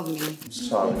don't love me. I'm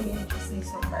sorry.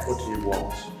 What do you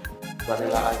want?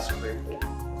 Vanilla ice cream?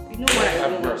 You know what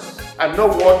I want. I know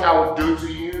what I will do to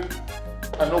you.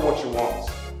 I know what you want.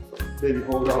 Baby,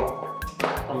 hold on.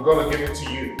 I'm gonna give it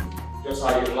to you. Just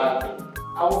how you like it.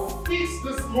 I will fix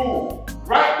this move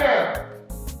right now.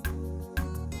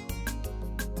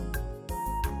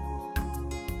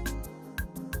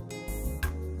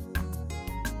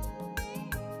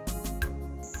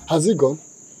 Has he gone?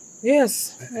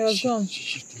 Yes, he has gone.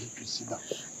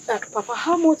 Papa,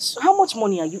 how much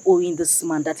money are you owing this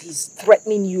man that he's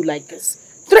threatening you like this?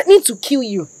 Threatening to kill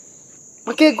you?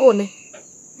 Okay, go on.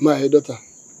 My daughter,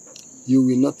 you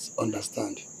will not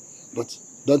understand. But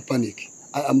don't panic.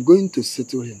 I am going to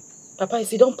settle him. Papa, I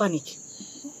say don't panic.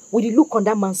 With the look on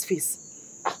that man's face.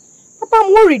 Papa,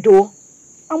 I'm worried though.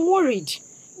 I'm worried.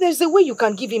 There's a way you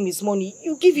can give him his money.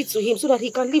 You give it to him so that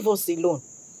he can leave us alone.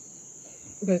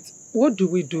 But what do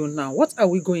we do now? What are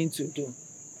we going to do?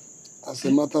 As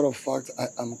a matter of fact, I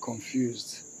am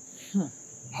confused.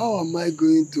 How am I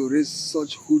going to raise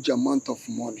such huge amount of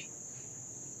money?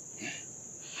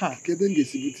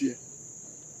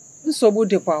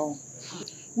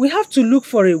 We have to look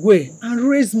for a way and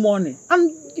raise money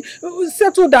and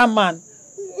settle that man.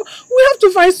 We have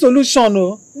to find solution.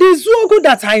 The Zogo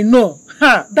that I know,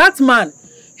 that man,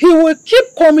 he will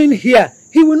keep coming here.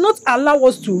 He will not allow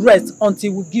us to rest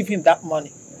until we give him that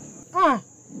money.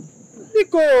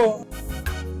 Nico.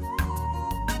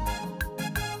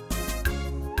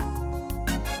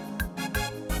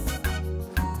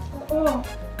 Oh,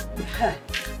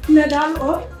 Nadal,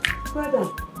 brother.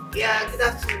 Yeah, good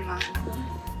afternoon, ma.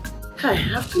 Hi,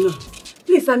 afternoon.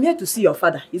 Please, I'm here to see your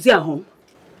father. Is he at home?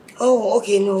 Oh,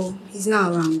 okay, no. He's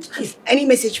not around. Any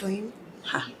message for him?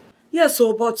 Yes,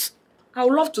 but I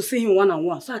would love to see him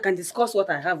one-on-one so I can discuss what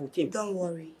I have with him. Don't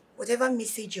worry. Whatever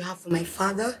message you have for my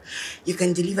father, you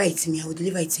can deliver it to me. I will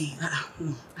deliver it to him.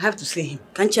 No, I have to see him.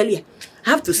 Can't tell you. I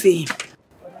have to see him.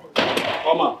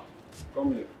 Mama,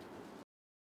 come here.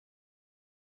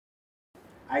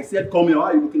 I said come here.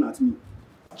 Why are you looking at me?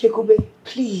 Jacobe,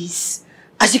 please.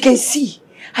 As you can see,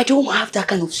 I don't have that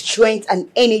kind of strength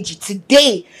and energy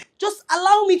today. Just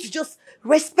allow me to just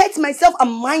respect myself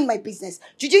and mind my business.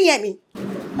 Did you hear me?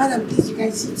 Madam, please, you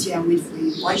can sit here and wait for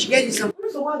you. Why should get you some?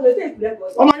 Mama,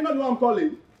 you know what I'm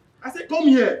calling? I said come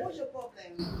here. What's your problem?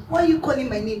 Why are you calling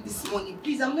my name this morning?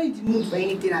 Please, I'm not in the mood for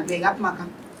anything. I beg.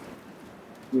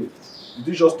 Wait, did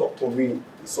you just talk to me in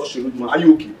such a rude manner? Are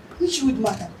you okay? Which rude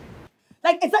manner?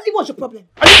 Like, exactly what's your problem?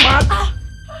 Are you mad?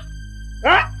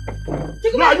 Huh?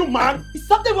 No, are you mad? Is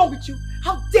something wrong with you?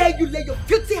 How dare you lay your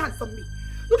filthy hands on me?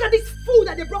 Look at this food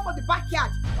that they brought from the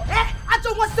backyard. I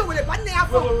don't want to with a banana.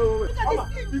 Wait. Look at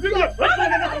this thing. You are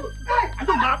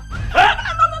you mad?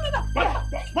 No.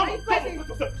 What are you crazy?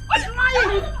 What's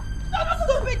lying?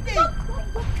 Stupid thing.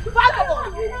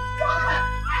 Vagabond.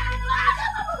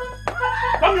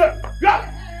 Come here. Yeah.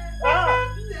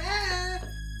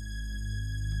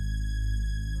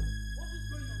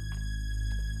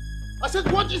 I said,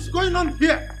 what is going on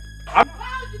here? How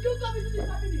did you come into this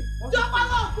happening?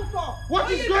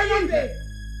 What is going on here?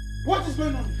 What is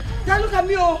going on? Can look at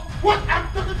me, oh. What? I'm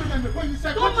talking to them. When you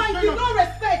said, don't mind, you no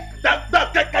respect.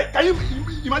 Can you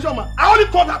imagine, man? I only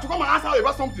called her to come and ask her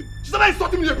about something. She started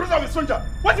insulting me in the presence of a stranger.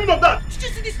 What's the meaning of that? Did you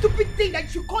see this stupid thing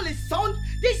that you call a son?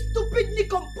 This stupid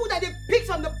nincompoop that they picked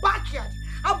from the backyard.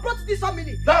 I brought to this family.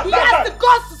 He has the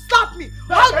guts to slap me.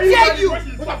 How dare you?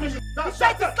 He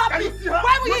tried to slap me.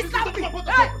 Why will he slap me?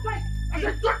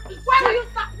 Why will you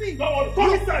slap me?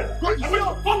 Come inside. Come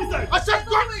inside. I said,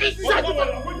 come inside.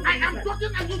 I am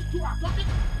talking and you two are talking.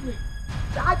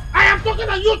 Dad, I am talking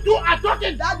and you two are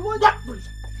talking. Dad, what?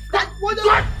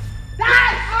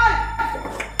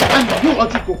 And you,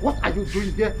 Ojiko, what are you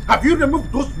doing here? Have you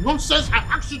removed those nonsense I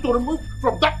asked you to remove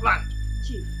from that land?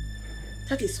 Chief,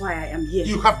 that is why I am here.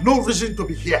 You have no reason to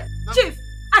be here. Chief,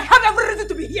 I have every reason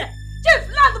to be here. Chief,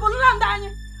 the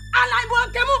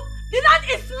land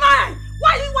is mine.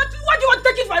 Why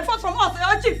taking my phone from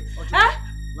us, Chief? Okay. Eh?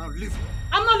 Now leave.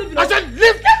 I'm not leaving. I said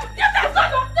leave!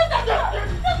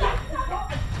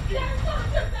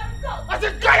 I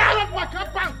said get out of my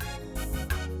compound!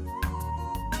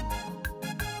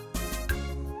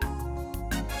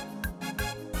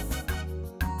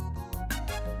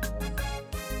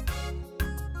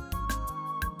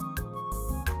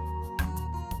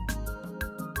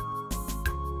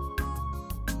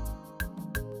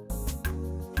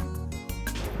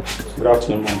 Good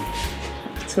afternoon, Mom.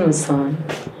 Good afternoon, son.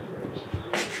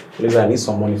 Please, I need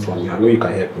some money from you. I know you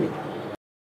can help me.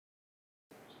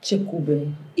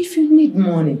 Chekube, if you need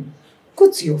money,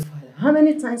 go to your father. How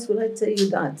many times will I tell you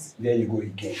that? There you go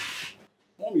again.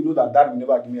 Mom, you know that Dad will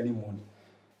never give me any money.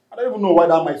 I don't even know why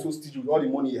that might so stingy with all the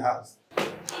money he has.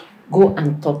 Go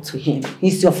and talk to him.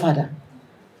 He's your father.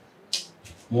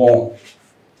 Mom,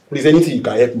 please, anything you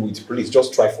can help me with, please,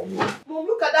 just try for me. Mom,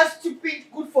 look at that stupid,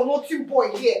 good-for-nothing boy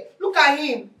here. Look at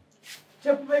him.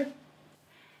 Chekube,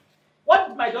 what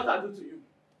did my daughter do to you?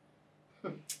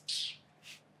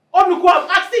 Onuku, I'm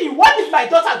asking you, what did my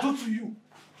daughter do to you?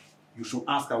 You should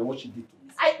ask her what she did to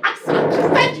me. I asked her, she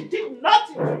said she did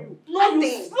nothing to you. Nothing.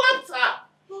 You slapped her.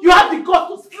 You have the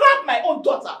guts to slap my own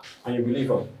daughter. And you believe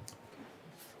her?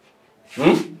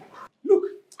 Look,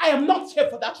 I am not here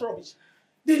for that rubbish.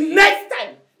 The next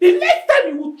time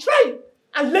you will try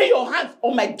and lay your hands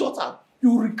on my daughter, you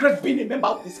will regret being a member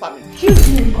of this family.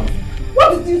 Excuse me, what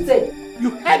did you say? You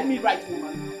heard me right,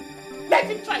 woman. Let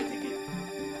him try it again.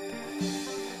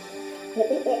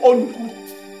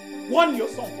 Warn your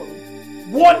son for me.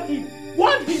 Warn him.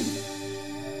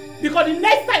 Because the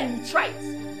next time you try it.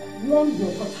 Warn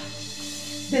your daughter.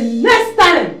 The next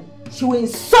time she will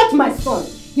insult my son,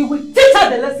 he will teach her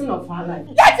the lesson of her life.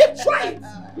 Let him try it.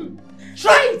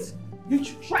 Try it. You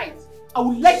should try it. I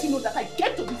will let you know that I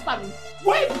get to this family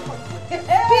way before you.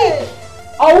 Hey!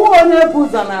 I want to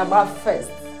put on about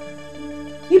first.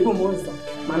 People monster,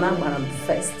 man,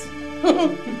 first.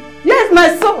 Yes,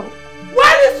 my son.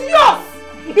 Where is yours?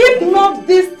 If not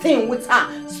this thing with her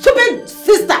stupid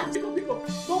sister.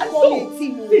 Don't call me a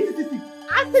team.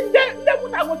 I said, then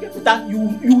what I want you to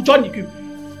do, you join the group.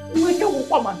 I'm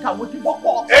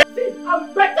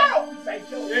better off with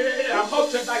myself. Hey, I'm not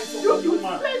saying that it's You don't even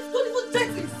try to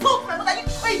insult my mother. Are you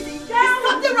crazy? There's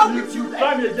something wrong with you. You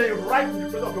try me again, right in the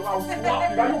face of your mouth.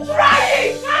 Try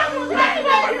it!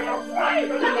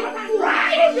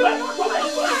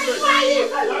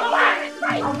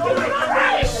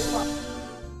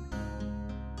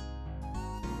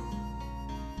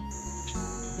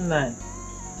 Nine.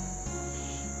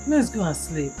 Let's go and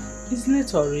sleep. It's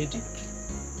late already.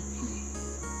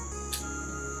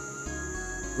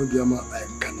 Obiama, I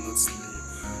cannot sleep.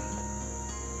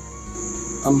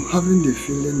 I'm having the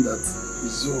feeling that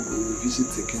Zog will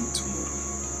visit again tomorrow.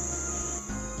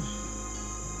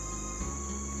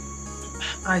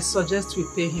 I suggest we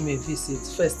pay him a visit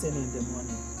first thing in the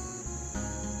morning.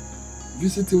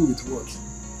 Visiting with what?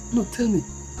 No, tell me.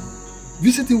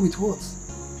 Visiting with what?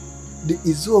 The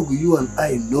Izog you and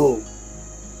I know.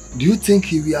 Do you think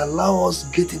he will allow us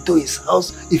get into his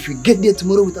house if we get there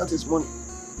tomorrow without his money?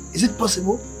 Is it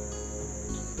possible?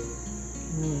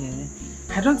 Yeah.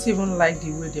 I don't even like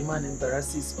the way the man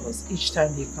embarrasses us each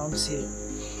time he comes here.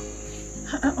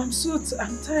 I'm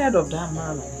tired of that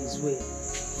man and his way.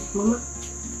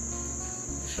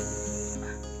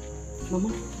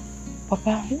 Mama,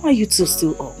 Papa, why are you two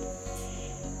still up?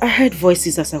 I heard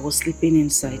voices as I was sleeping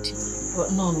inside.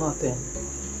 But no, nothing.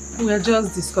 We are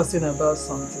just discussing about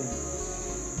something.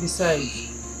 Besides,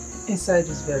 inside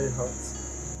is very hot.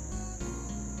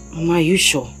 Mama, are you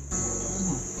sure?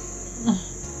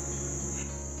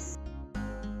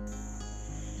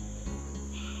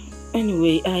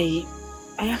 Anyway, I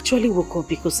actually woke up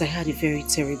because I had a very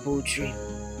terrible dream.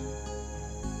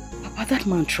 Papa, that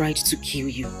man tried to kill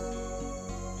you.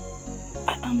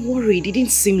 I'm worried. It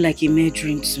didn't seem like a mere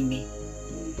dream to me.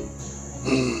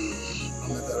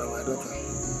 My daughter.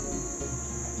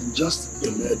 Just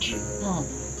a mere dream.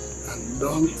 And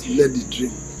don't let the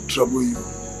dream trouble you.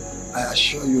 I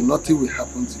assure you, nothing will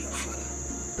happen to your father.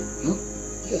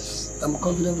 Yes, I'm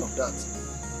confident of that.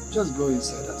 Just go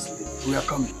inside and sleep. We are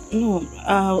coming. No,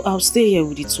 I'll stay here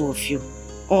with the two of you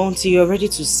until you're ready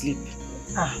to sleep.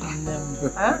 It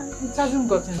hasn't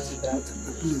gotten to that.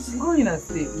 Please. Go in and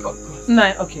sleep.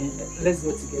 Nine, okay, let's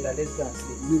go together. Let's go and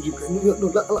sleep.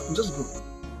 No, just go.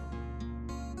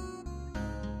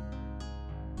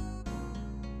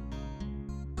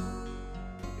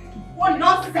 What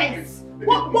nonsense!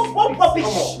 What rubbish!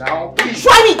 Come on now, please.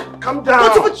 Try me! Calm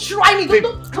down. Don't even try me!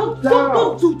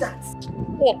 Don't do that!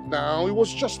 What now? It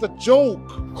was just a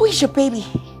joke. Who is your baby?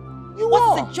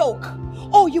 What's the joke?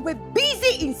 Oh, you were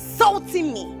busy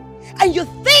insulting me. And you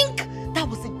think that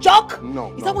was a joke?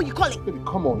 No. Is that what you call it? Baby,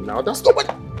 come on now. That's not what...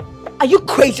 Are you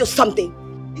crazy or something?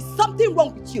 Is something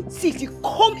wrong with you? See, if you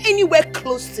come anywhere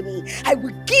close to me, I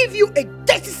will give you a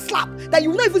dirty slap that you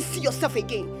will not even see yourself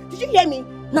again. Did you hear me?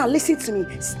 Now listen to me.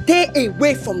 Stay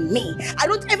away from me. I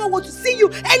don't ever want to see you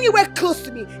anywhere close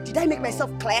to me. Did I make myself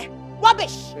clear?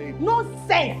 Rubbish!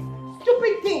 Nonsense!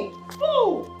 Stupid thing!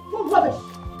 Fool! No rubbish!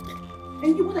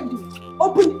 And you, what are you doing?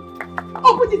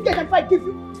 Open this gate and if I give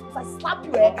you, if I slap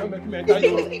you, if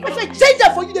I change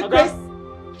that for you, the grace.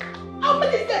 Open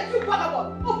this gate, you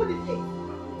vagabond! Open this gate!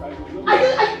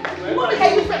 You want me to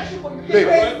use my shoe for you? You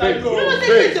don't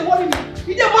say you're worrying me.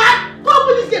 You the man?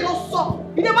 Open this gate, don't stop.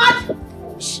 You the man?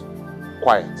 Shh.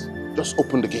 Quiet. Just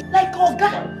open the gate. Like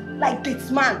Oga, like this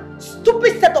man.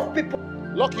 Stupid set of people.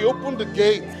 Lucky, open the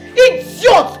gate.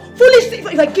 Idiot! Foolish! If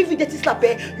I give you that slap,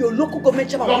 your local government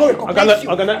chairman will not recognize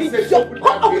you. Idiot!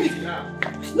 Open this gate.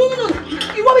 No.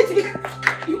 You want me to give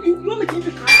you want me to give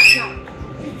you cash now?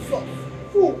 Idiot!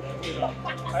 Fool!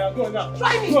 I am going now.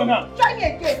 Try me! Go now. Try me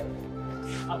again!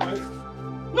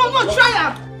 No, try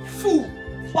him! Fool!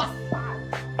 Bastard!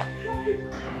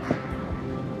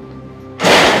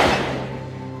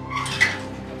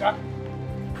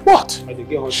 What? I did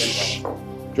get hot.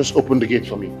 Just open the gate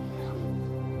for me.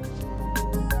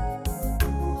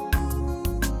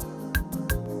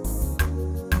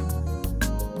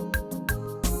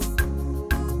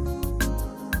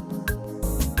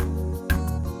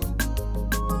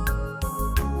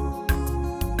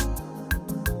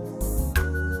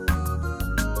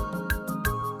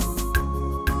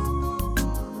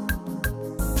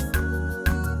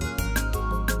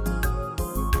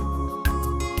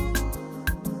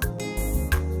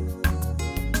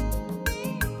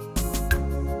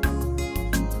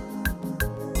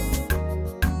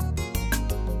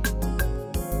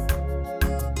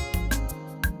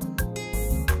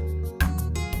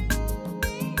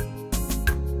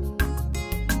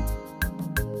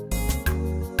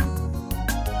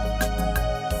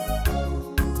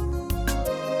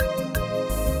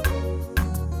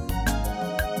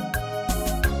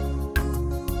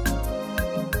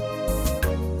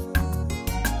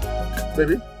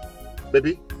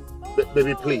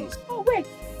 Baby, please. Oh, wait.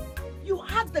 You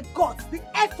have the guts, the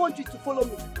effrontery to follow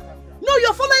me. No,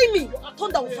 you're following me.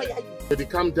 Thunder will fire you. Baby,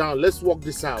 calm down. Let's work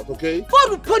this out, okay? God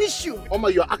will punish you. Oma,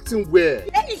 you're acting weird.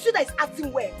 The issue that is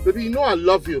acting weird. Baby, you know I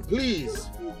love you. Please.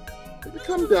 Baby,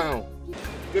 calm down.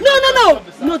 Baby,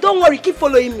 no, don't worry. Keep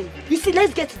following me. You see,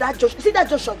 let's get to that junction. You see that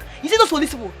junction? You see those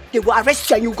police people? They will arrest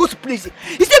you and you will go to prison.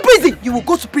 You see prison? You will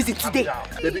go to prison today.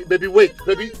 Baby, wait.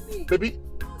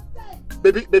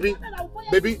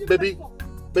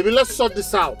 Baby, let's sort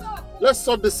this out.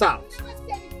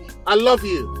 I love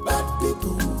you. Bad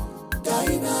people,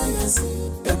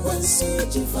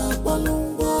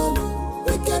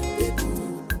 wicked people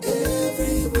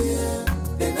everywhere.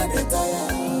 They not retire.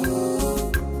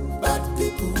 Bad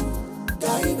people,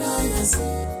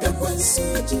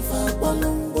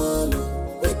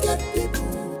 wicked people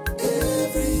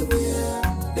everywhere.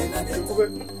 They not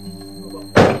retire.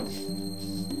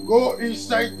 Go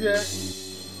inside there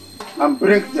and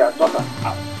bring their daughter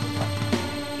out.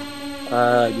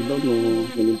 You don't know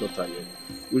any daughter yet.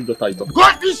 Which daughter you talking? Go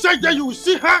inside there, you will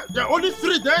see her. There are only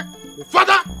three there. The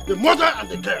father, the mother, and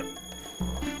the girl.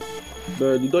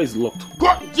 The door is locked.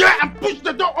 Go there and push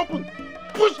the door open.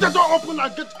 Push the door open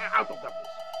and get her out of that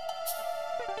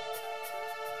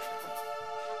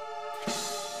place.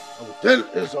 I will tell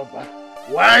Ezoba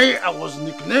why I was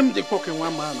nicknamed the cooking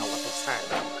one man I was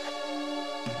aside.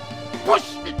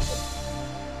 Push it!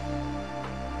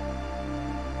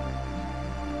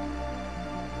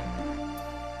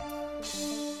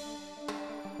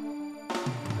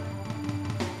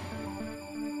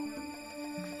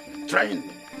 Trying me.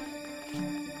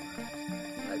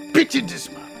 I pity this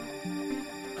man.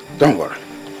 Don't worry.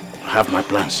 I have my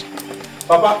plans.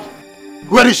 Papa!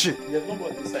 Where is she? There's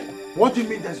nobody inside. What do you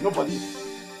mean there's nobody?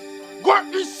 Go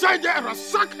inside there and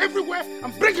sack everywhere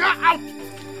and bring her out!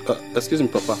 Excuse me,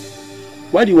 Papa.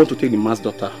 Why do you want to take the man's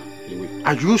daughter away?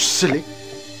 Are you silly?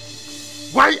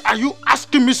 Why are you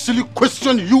asking me silly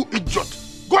questions, you idiot?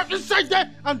 Go inside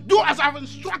there and do as I've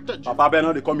instructed you. Papa, better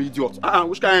not they call me idiot.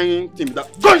 Which kind of thing is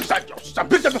that? Go inside your sister,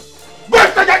 bring them. Go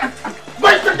inside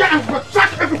there and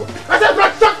sack everywhere. I said go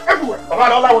sack everywhere. Papa, I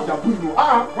don't like what you're doing.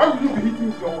 Why would you be hitting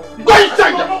with your... Go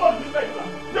inside there.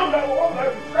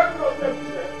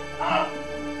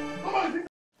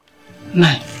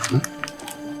 Nine.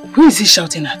 Who is he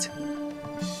shouting at?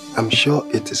 I'm sure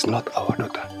it is not our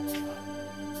daughter.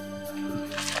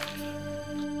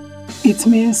 It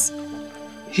means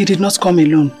He did not come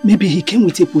alone. Maybe he came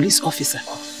with a police officer.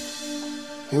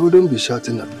 He wouldn't be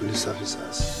shouting at police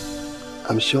officers.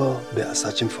 I'm sure they are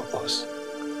searching for us.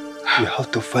 We have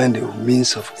to find a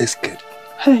means of escape.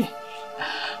 Hey,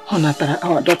 Onatara,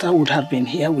 our daughter would have been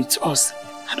here with us.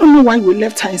 I don't know why we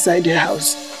left her inside the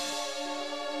house.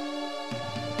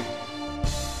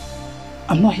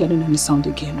 I'm not hearing any sound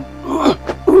again.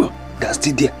 They're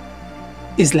still there.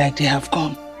 It's like they have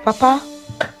gone. Papa,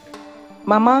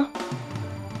 Mama,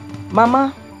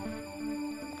 Mama,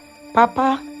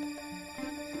 Papa.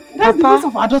 That's the voice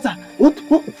of our daughter.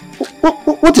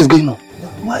 What is going on?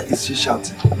 Why is she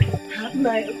shouting?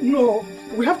 No,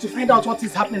 we have to find out what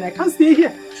is happening. I can't stay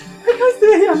here. I can't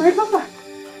stay here, my daughter.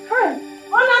 Hey,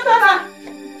 Onatara!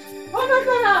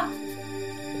 Onatara!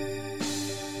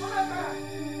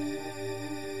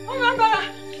 Onatara!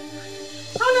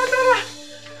 Onatara!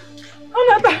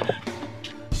 Onatara!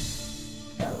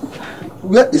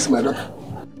 Where is my daughter?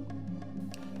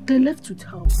 They left with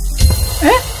her.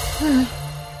 Eh?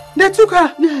 They took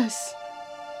her? Yes.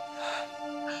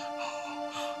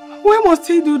 Why must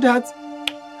he do that?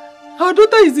 Our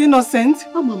daughter is innocent.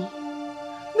 Mama.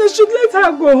 They should let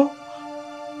her go.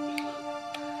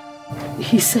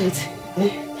 He said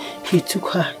he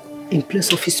took her in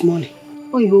place of his money.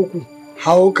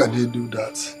 How can he do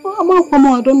that?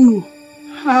 I don't know.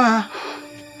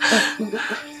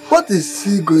 What is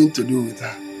he going to do with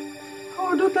her?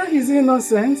 Our daughter is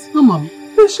innocent. Mama.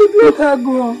 They should let her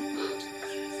go.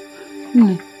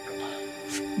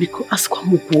 Because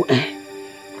Askwamuko,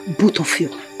 both of you,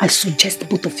 I suggest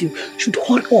both of you should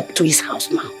hurry up to his house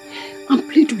now and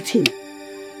plead with him.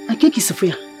 I think he's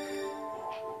afraid.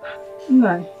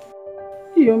 No,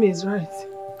 Iyomi is right.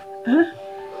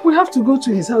 We have to go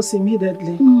to his house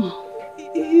immediately.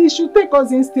 He should take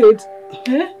us instead.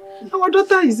 Our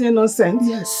daughter is innocent.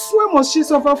 Yes. Why must she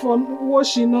suffer for what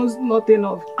she knows nothing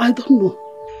of? I don't know.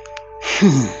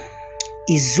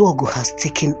 Izuogu has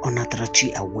taken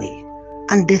Onatarachi away,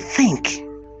 and they think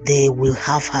they will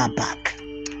have her back.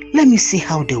 Let me see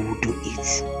how they will do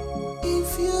it.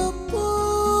 If you're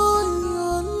born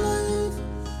your life,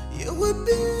 you will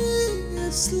be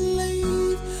a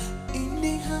slave in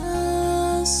the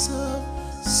hands of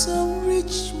some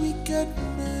rich wicked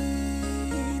man.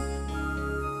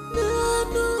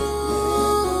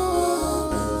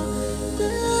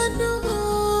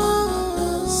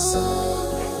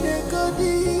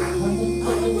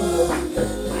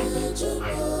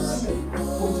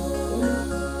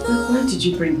 Why did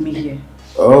you bring me here?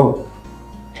 Oh,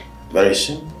 very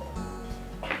simple.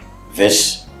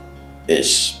 This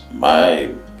is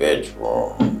my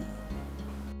bedroom.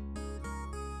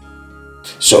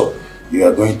 So, you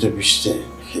are going to be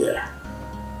staying here.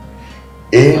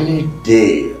 Any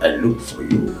day I look for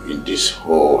you in this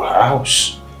whole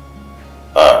house,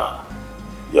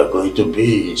 you're going to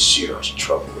be in serious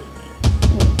trouble with me.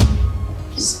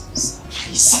 Sir,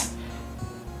 please.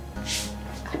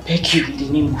 I beg you in the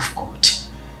name of God.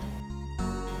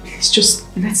 Please just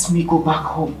let me go back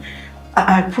home.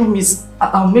 I promise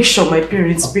I'll make sure my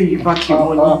parents pay you back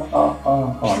your money.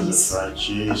 Please.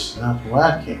 It's not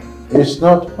working. It's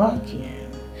not working.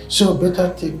 So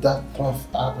better take that thought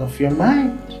out of your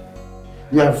mind.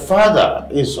 Your father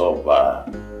is a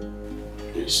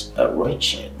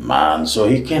wretched man, so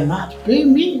he cannot pay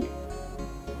me.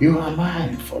 You are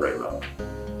mine forever.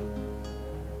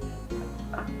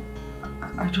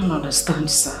 I don't understand,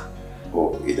 sir.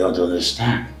 Oh, you don't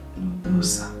understand? No,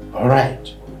 sir. All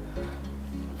right.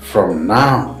 From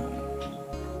now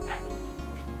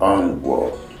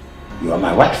onward, you are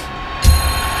my wife.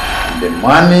 And the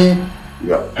money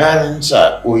your parents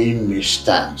are owing me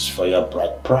stands for your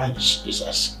bride price is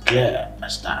as clear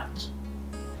as that.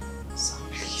 Sir,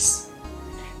 please.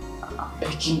 I'm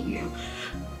begging you.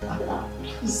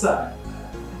 Sir, I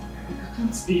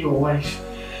can't be your wife.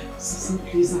 Sir,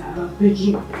 please, I'm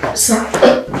begging you. Sir,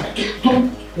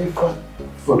 don't ever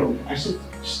follow me. I said,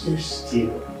 stay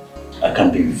still. I can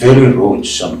be very rude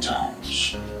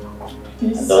sometimes.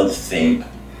 Yes. I don't think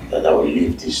that I will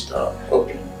leave this door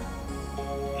open.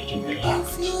 It will be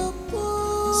locked.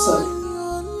 Sorry.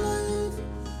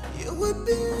 You will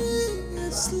be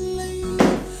a slave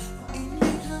in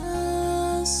the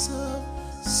hands of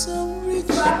some rich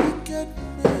wicked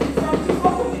man.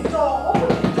 Open the door! Open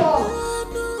the door!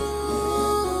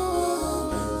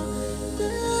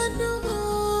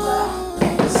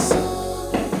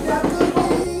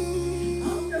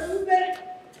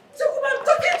 I'm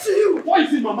talking to you! What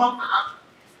is it, Mama?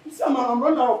 You see, I'm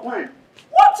running out of time.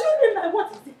 What do you mean by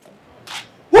what is it?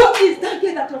 What is that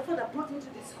girl that your father brought into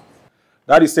this house?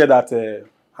 Daddy said that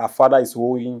her father is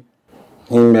owing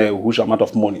him a huge amount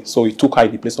of money, so he took her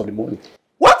in the place of the money.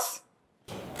 What?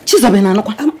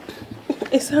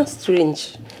 It sounds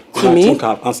strange to I me. think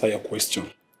I've answered your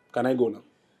question. Can I go now?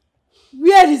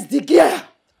 Where is the girl?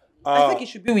 I think it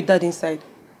should be with Dad inside.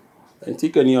 And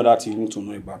take any other thing you need to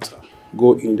know about her.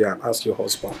 Go in there and ask your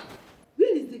husband.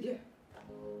 Where is the girl?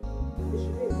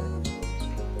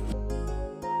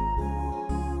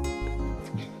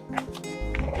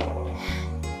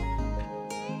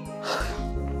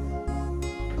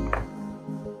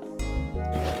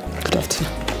 Good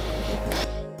afternoon.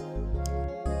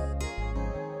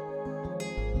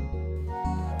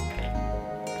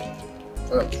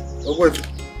 Wait.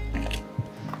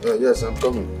 Yes, I'm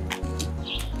coming.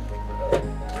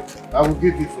 I will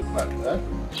give you food back, huh?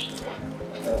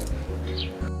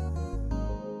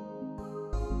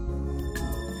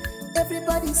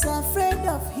 Everybody's afraid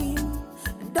of him.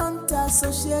 Don't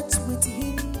associate with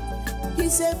him.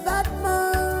 He's a bad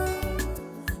man.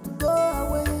 Go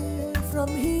away from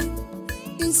him.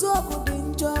 He's over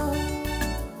danger.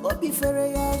 Obi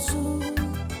Fereyazu.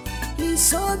 He's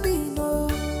so mean.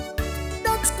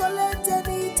 Don't collect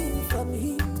anything from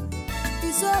him.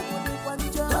 He's over the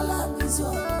danger.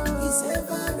 He's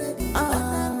ever ready.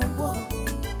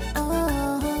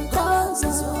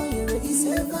 He's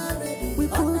ever ready. We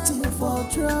put him for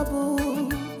trouble.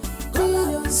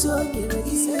 He's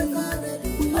ever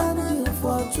ready. We land him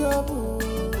for trouble.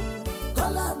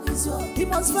 He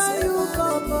must find you,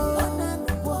 come on.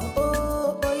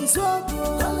 He's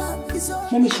over.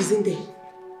 Mommy, she's in there.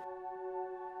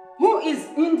 Who is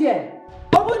in there?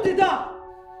 Open the door.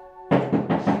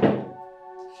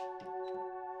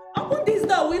 Open this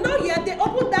door. We're not here. They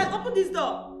open that. Open this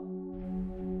door.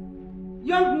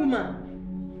 Young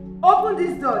woman, open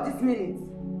this door this minute.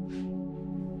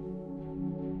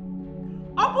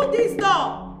 Open this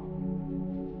door.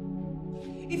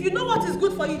 If you know what is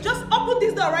good for you, just open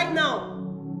this door right now.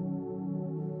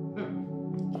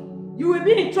 You will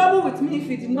be in trouble with me if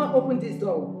you did not open this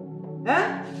door.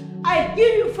 Eh? I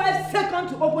give you 5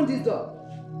 seconds to open this door.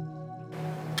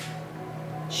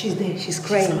 She's there. She's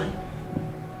crying.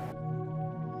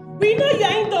 We know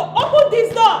you're in door. Open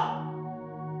this door.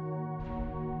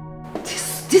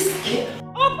 This kid.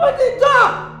 Open the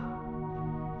door.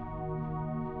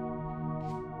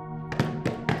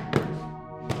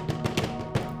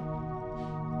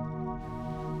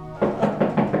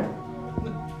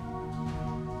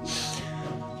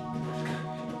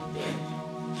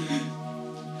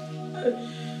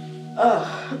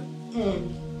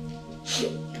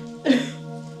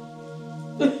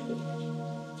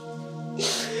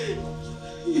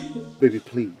 Baby,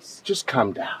 please, just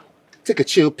calm down. Take a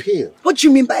chill pill. What do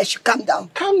you mean by I should calm down?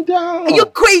 Calm down. Are you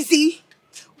crazy?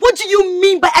 What do you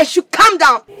mean by I should calm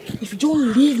down? If you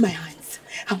don't leave my hands,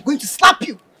 I'm going to slap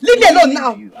you. Leave me alone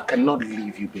now. I cannot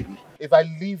leave you, baby. If I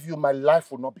leave you, my life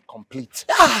will not be complete.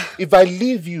 If I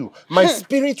leave you, my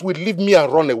spirit will leave me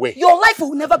and run away. Your life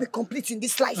will never be complete in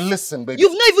this life. Listen, baby.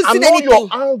 You've not even seen anything. I know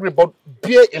you're angry, but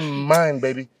bear in mind,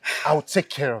 baby, I will take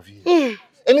care of you.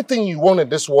 Anything you want in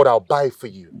this world, I'll buy for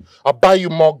you. I'll buy you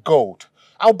more gold.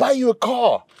 I'll buy you a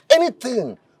car.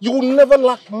 Anything. You will never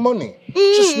lack money.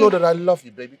 Just know that I love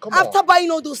you, baby. Come on. After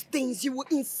buying all those things, you will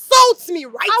insult me,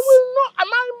 right? I will not.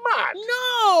 Am I mad?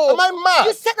 No. Am I mad?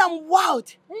 You said I'm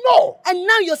wild. No. And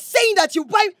now you're saying that you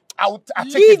buy... I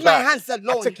take Leave it my back. hands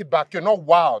alone. I take it back. You're not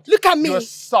wild. Look at me. You're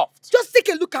soft. Just take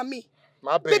a look at me.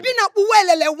 My baby. Baby na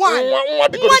uwelele one.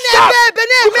 Look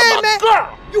at my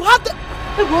girl. You have to...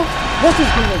 Hey, what is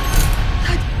going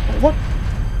on?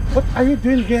 What are you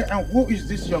doing here, and who is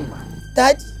this young man?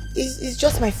 Dad, he's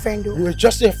just my friend. You are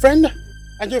just a friend?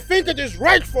 And you think it is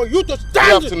right for you to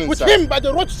stand with him by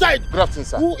the roadside? Good afternoon,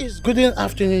 sir. Who is good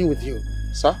afternoon with you?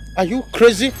 Sir? Are you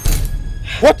crazy?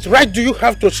 What right do you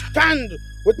have to stand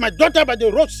with my daughter by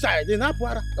the roadside in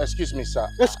Apwara? Excuse me, sir.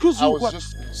 Excuse you what?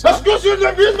 Excuse you,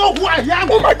 you know who I am?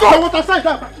 Oh my God! Now what aside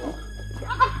that?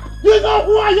 You know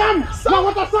who I am? Sir. Now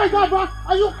what aside that?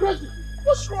 Are you crazy?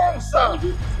 What's wrong, sir?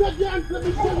 Let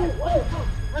me tell you.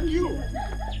 And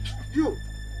you,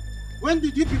 when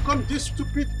did you become this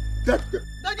stupid? Daddy!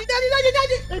 Daddy!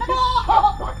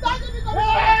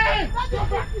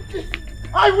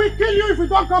 I will kill you if you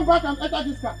don't come back and enter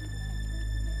this car.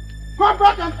 Come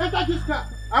back and enter this car.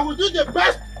 I will do the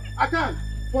best I can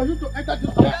for you to enter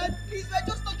this car. Please, we're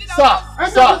just talking about...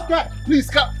 Enter this car. Please,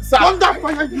 sir. Thunder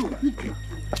fire you.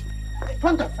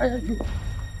 Thunder fire you.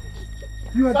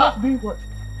 You are just doing what?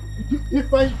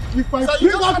 If I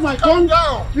bring out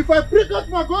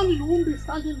my gun, you won't be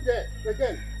standing there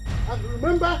again. And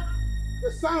remember,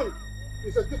 the sound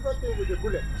is a different thing with the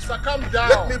bullet. Sir, calm down.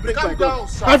 Let me bring my gun.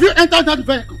 Sir. Have you entered that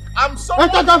vehicle? I'm sorry.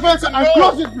 Enter that vehicle and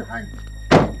close it behind you.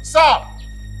 Sir!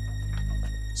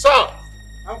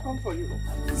 for you.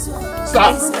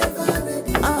 Stop.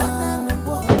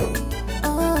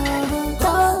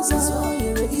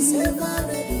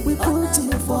 We put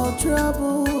him for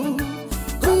trouble.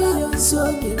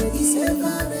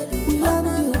 We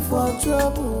land him for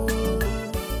trouble.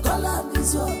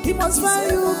 He must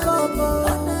find you,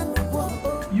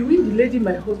 You mean the lady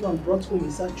my husband brought home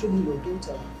is actually your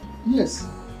daughter? Yes.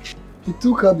 He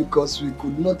took her because we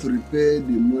could not repay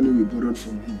the money we borrowed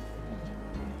from him.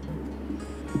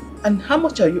 And how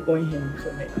much are you owing him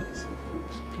for me?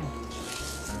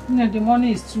 No, the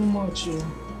money is too much.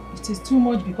 It is too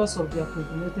much because of their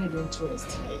calculated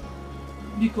interest.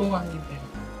 Biko and Ibe,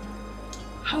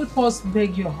 help us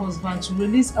beg your husband to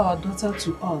release our daughter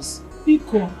to us.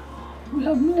 Biko, we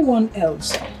have no one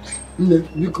else. No,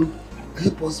 Biko,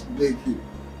 help us beg him.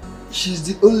 She's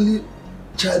the only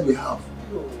child we have.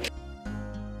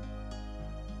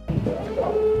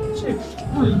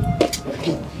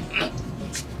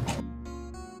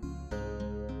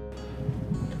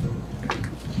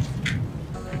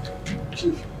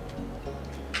 Chief.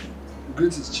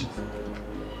 Greetings, Chief.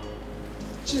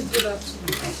 Chief, good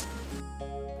afternoon.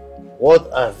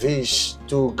 What are these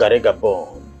two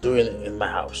Garega-born doing in my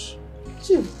house?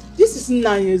 Chief, this is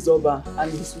 9 years over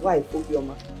and his wife,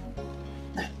 Obioma.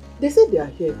 They said they are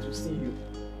here to see you.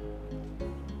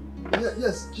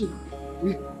 Yes, Chief.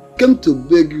 We came to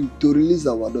beg you to release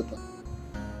our daughter.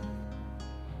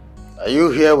 Are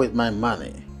you here with my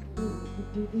money?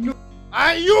 No.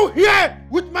 Are you here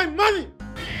with my money?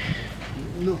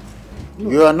 No.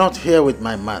 You are not here with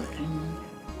my money.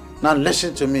 Now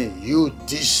listen to me, you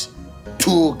these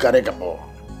two Garega-born.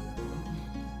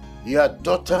 Your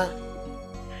daughter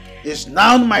is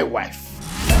now my wife.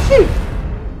 Chief.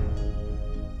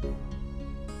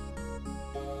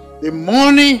 The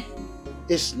money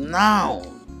is now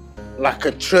like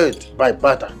a trade by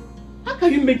barter. How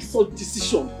can you make such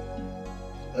decision?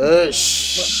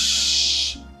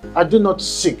 Shh. I do not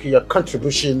seek your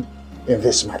contribution in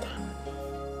this matter.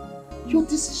 Your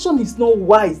decision is not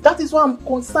wise. That is why I'm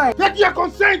concerned. That you are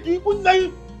concerned, you couldn't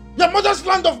leave your mother's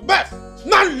land of birth.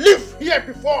 Now live here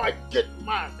before I get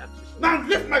mad at you. Now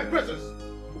leave my presence.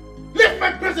 Leave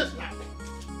my presence now.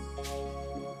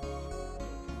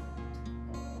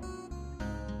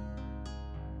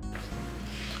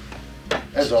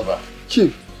 It's over.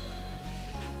 Chief.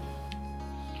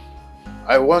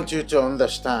 I want you to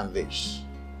understand this.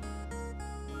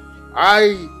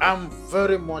 I am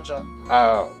very much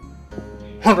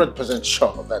 100%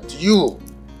 sure that you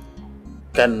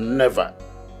can never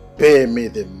pay me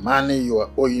the money you are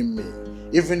owing me.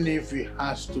 Even if it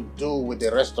has to do with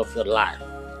the rest of your life,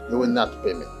 you will not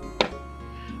pay me.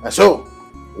 And so,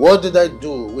 what did I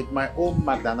do with my own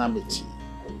magnanimity?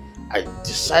 I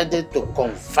decided to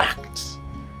convert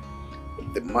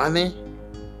the money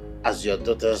as your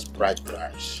daughter's bride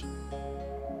price,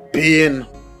 being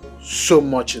so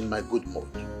much in my good mood.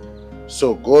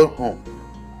 So go home,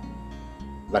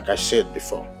 like I said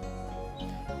before,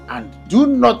 and do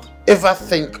not ever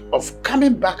think of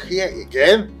coming back here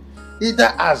again,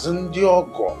 either as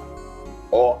Ndiogo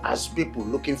or as people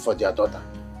looking for their daughter.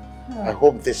 I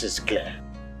hope this is clear.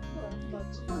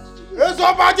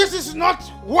 Ezoba, this is not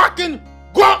working.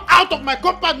 Go out of my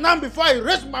compound now before I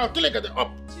raise my utility up.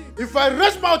 If I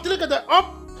raise my utility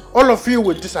up, all of you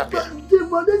will disappear.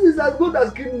 But this is as good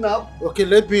as kidnap. Okay,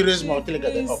 let me raise my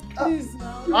utility up.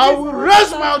 I will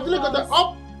raise my utility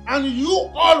up and you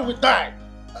all will die.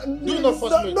 Do not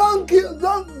force me. Don't kill,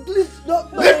 please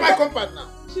don't. Leave my compound now.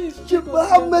 Chief,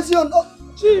 have mercy on us.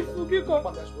 Chief, Ukiko.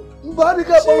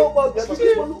 Mbadika Bolopa.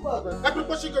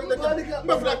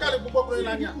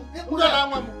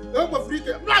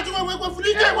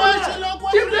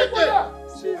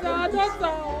 She's our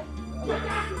daughter.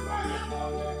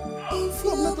 If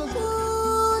you go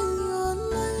your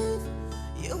life,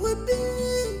 you will be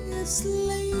a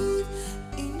slave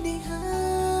in the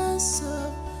hands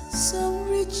of some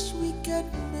rich wicked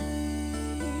man.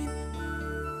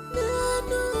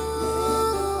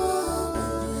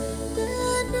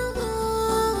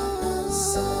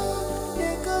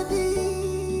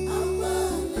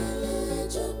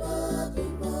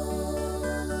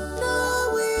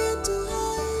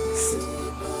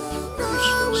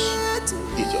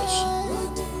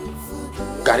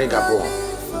 Garega-born.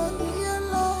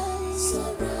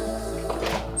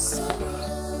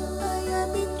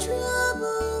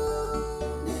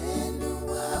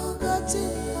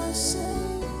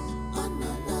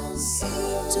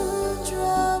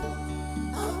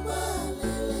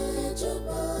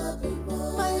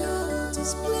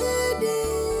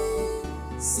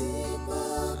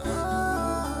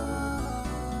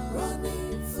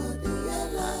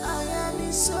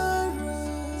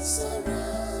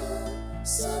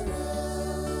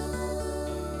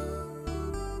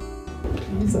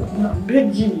 Please, I'm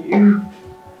begging you.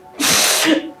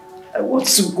 I want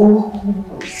to go.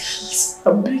 Please,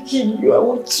 I'm begging you. I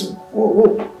want to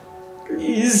go.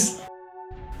 Please.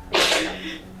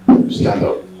 Stand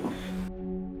up.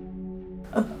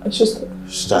 I just...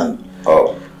 Stand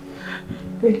up.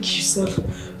 Thank you, sir.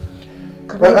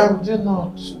 But do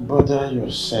not bother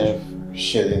yourself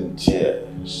shedding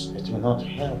tears. It will not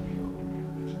help you.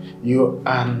 You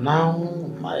are now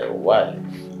my wife.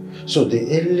 So the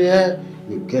earlier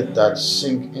you get that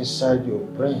sink inside your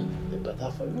brain, the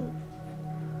better for you.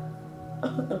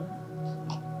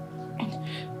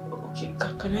 Okay,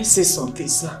 can I say something,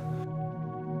 sir?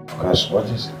 Of course, what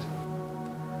is it?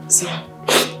 Sir,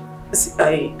 see,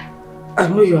 I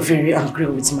know you're very angry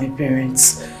with my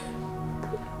parents.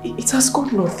 It has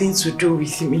got nothing to do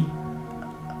with me.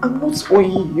 I'm not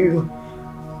owing you.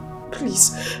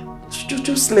 Please,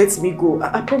 just let me go.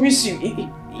 I promise you,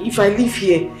 if I leave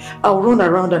here, I'll run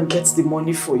around and get the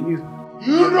money for you.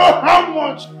 You know how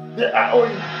much they are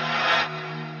owing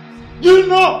you. You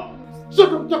know. So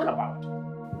don't talk about it.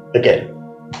 Again.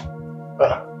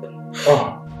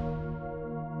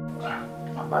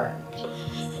 My mind.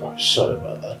 I'm sorry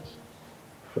about that.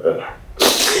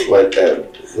 Well, look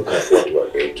at what we're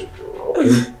going to do,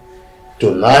 okay?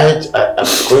 Tonight, I am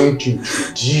going to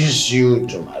introduce you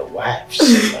to my wives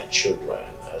and my children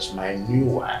as my new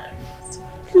wife.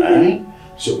 Right?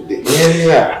 So the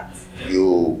earlier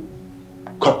you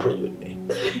cooperate with me,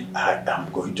 I am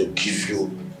going to give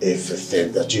you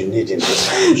everything that you need in this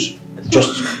house.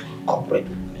 Just cooperate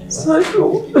with me. Right?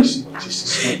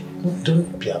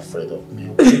 Don't be afraid of me,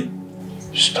 okay?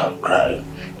 Stop crying.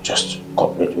 Just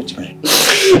cooperate with me.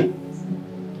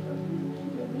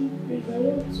 I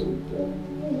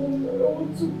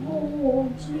want to go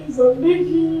home. Please, I'm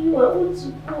begging you. I want to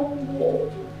go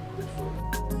home.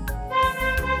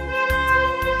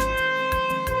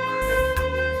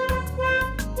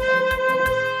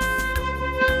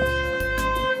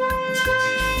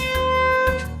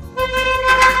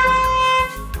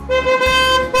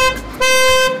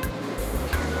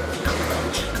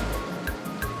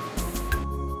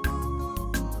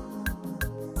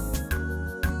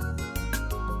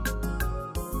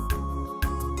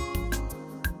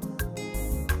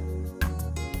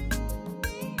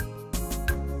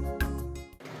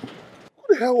 Who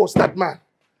the hell was that man?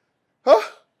 Huh?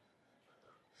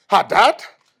 Her dad?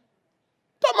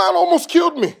 That man almost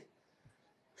killed me.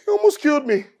 He almost killed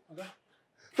me.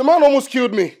 The man almost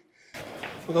killed me.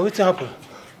 Okay, what's happened?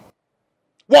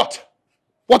 What?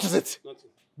 What is it? Nothing.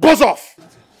 Buzz off!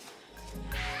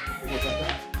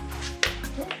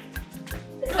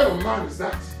 What kind of man is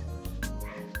that?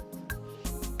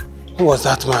 Who was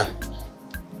that man?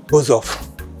 Buzz off.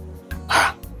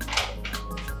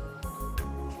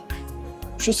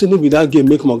 Sure say no be that girl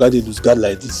make Mogadi lose guard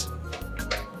like this.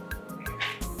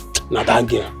 Na that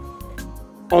girl.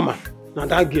 Oh man, na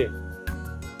that girl.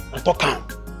 I talk am.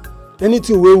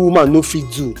 Anything wey woman no fit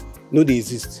do, no dey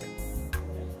exist.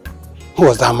 Who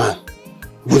was that man?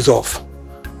 Buzz off.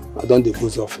 I don dey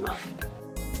buzz off now.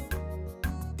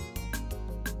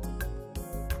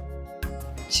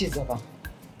 Chizaba,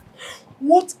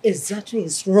 what exactly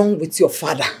is wrong with your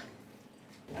father?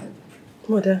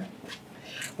 Mother,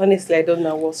 honestly, I don't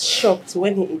know. I was shocked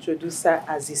when he introduced her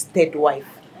as his third wife.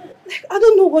 Like, I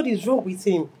don't know what is wrong with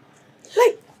him.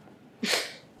 Like,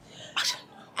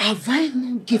 have I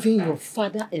not given your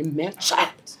father a male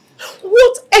child?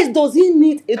 What else does he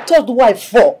need a third wife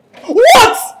for?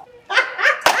 What?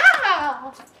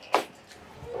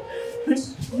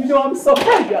 You know, I'm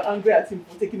surprised you're angry at him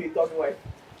for taking a third wife.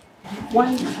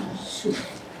 Why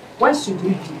should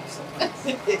you do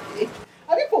something?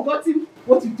 Have you forgotten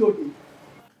what you told me?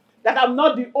 That I'm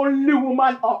not the only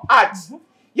woman on earth.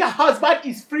 Your husband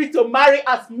is free to marry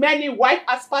as many wives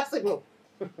as possible.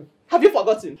 Have you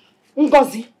forgotten?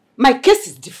 Ngozi, my case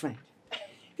is different.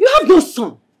 You have no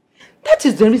son. That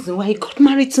is the reason why he got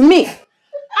married to me. And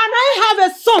I have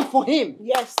a son for him.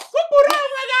 Yes.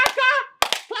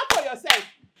 Clap for yourself.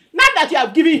 Now that you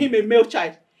have given him a male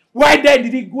child, why then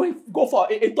did he go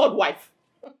for a third wife?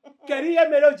 Hey,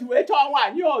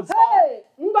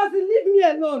 Ngozi, leave me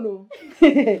alone.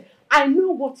 I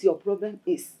know what your problem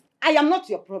is. I am not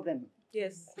your problem.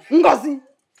 Yes. Ngozi.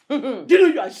 Do you know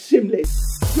you are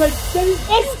shameless? You are very...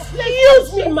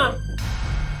 Excuse me, ma.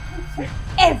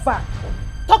 Ever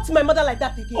talk to my mother like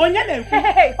that again?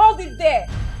 Hey, hold it there.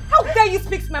 How dare you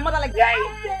speak to my mother like that?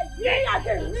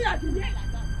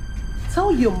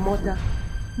 Tell your mother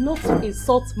not to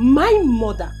insult my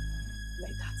mother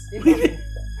like that. Really?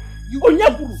 You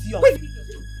Quiet!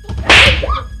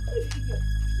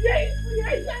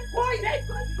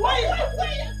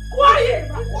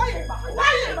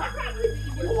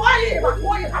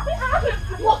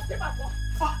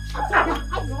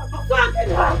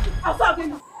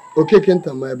 Okay,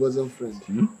 Kenta, my bosom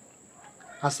friend.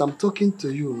 As I'm talking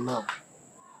to you now,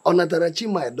 Onatarachi,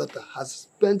 my daughter, has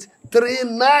spent 3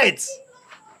 nights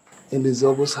in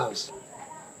Izogo's house.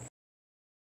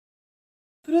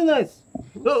 3 nights?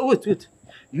 Oh, wait.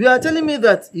 You are telling me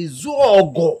that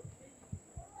Izogo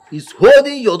is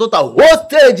holding your daughter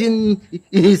hostage in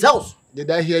his house?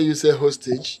 Did I hear you say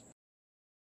hostage?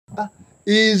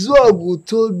 Izogo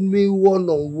told me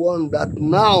one-on-one that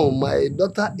now my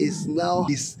daughter is now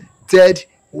his 3rd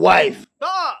wife.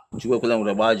 No.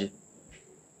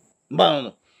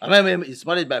 I mean, he's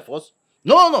married by force.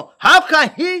 No. How can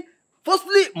he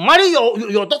forcibly marry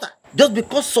your daughter just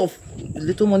because of the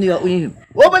little money you are owing him?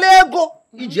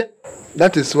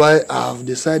 That is why I have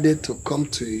decided to come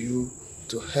to you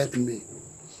to help me.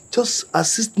 Just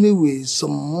assist me with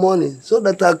some money so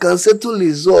that I can settle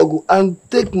Izogo and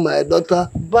take my daughter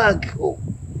back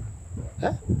home.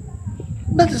 Huh?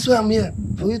 That is why I'm here,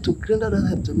 for you to render that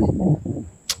help to me.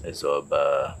 It's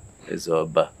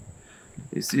over.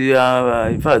 You see,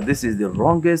 in fact, this is the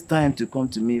wrongest time to come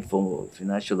to me for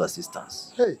financial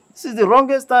assistance. Hey. This is the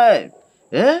wrongest time.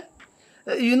 Eh?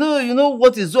 You know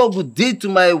what Izogo did to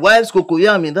my wife's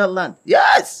cocoyam in that land?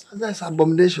 Yes! That's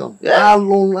abomination. Yeah.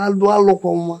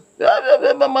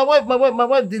 My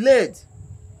wife delayed.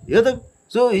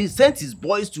 So he sent his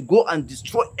boys to go and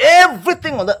destroy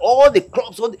everything on that, all the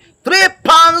crops, 3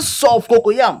 pounds of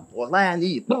cocoyam was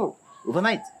lying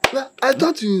overnight. I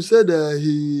thought you said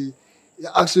he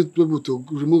asked people to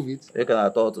remove it. You can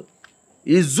have thought.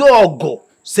 Izogo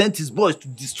sent his boys to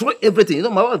destroy everything. You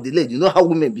know, my wife delayed. You know how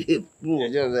women behave.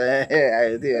 And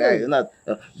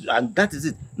that is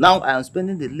it. Now I am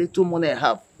spending the little money I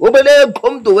have. The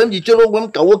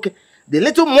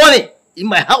little money in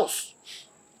my house.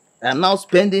 I am now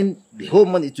spending the whole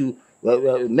money to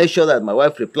make sure that my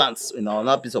wife replants in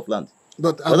our piece of land.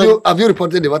 But have you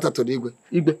reported the matter to the Igwe?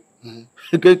 Igwe.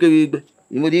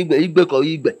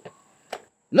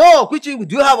 No, Kwichi,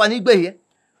 do you have an Igwe here?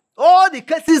 All the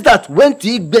cases that went to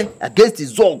Igwe against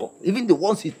Izogo, even the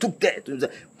ones he took there,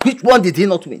 which one did he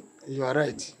not win? You are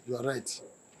right.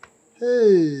 Hey,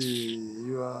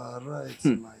 you are right,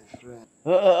 my friend.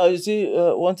 You see,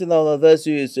 one thing I'll advise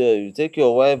you is you take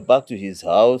your wife back to his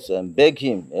house and beg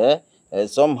him,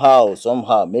 somehow,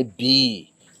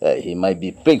 maybe he might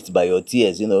be pricked by your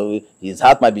tears, his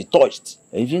heart might be touched.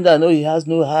 Even though I know he has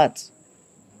no heart.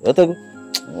 Okay,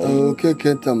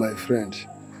 Kenta, my friend.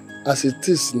 As it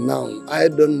is now, I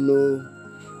don't know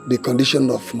the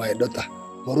condition of my daughter.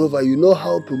 Moreover, you know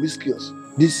how promiscuous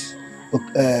this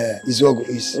Izogo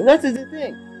is. That is the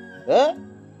thing.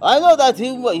 I know that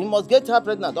he must get her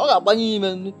pregnant.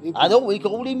 I know we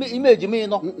can only imagine me,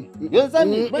 You understand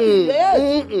me?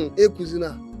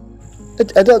 Kuzina.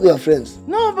 I thought we are friends.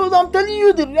 No, but I'm telling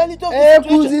you the reality of the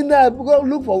situation. Go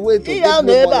look for a way to take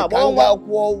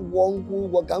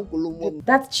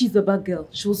That Chizoba girl,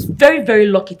 she was very, very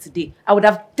lucky today. I would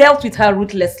have dealt with her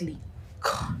ruthlessly.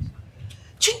 God.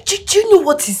 Do you know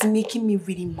what is making me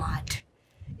really mad?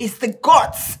 It's the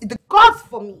gods. The gods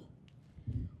for me.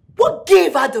 What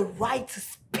gave her the right to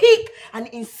speak and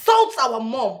insult our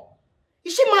mom?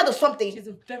 Is she mad or something? She's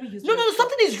very useless. No,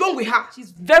 something is wrong with her.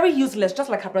 She's very useless, just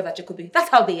like her brother Jacobi.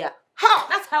 That's how they are. How?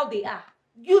 That's how they are.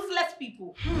 Useless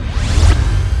people.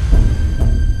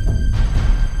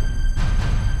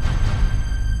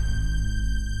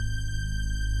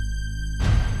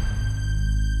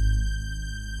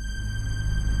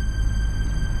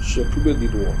 Shekube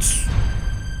did what?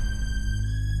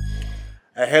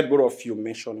 I heard both of you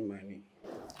mentioning my name.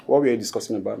 What were you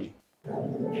discussing about me?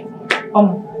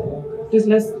 Please,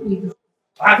 let's leave.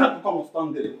 I can't come and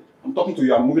stand there. I'm talking to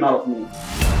you. I'm moving out of me.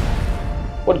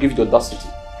 What gave you the audacity?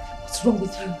 What's wrong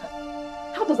with you?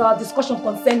 How does our discussion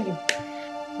concern you?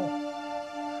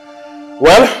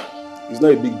 Well, it's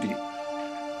not a big deal.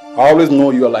 I always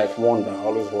know you are like one that I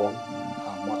always run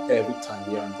every time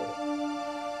here and there.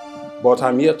 But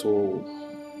I'm here to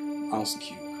ask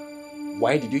you,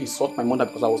 why did you insult my mother?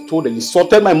 Because I was told that you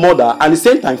insulted my mother and at the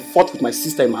same time fought with my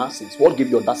sister in my absence. What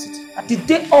gave you audacity? Did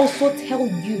they also tell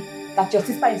you that your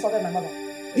sister insulted my mother?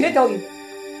 Did they tell you?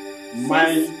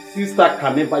 My sister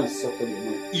can never insult your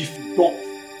mother. If you don't.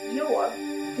 You know what?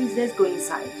 Please, let's go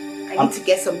inside. I need to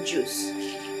get some juice.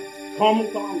 Come,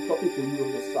 I'm talking to you.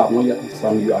 I'm not here to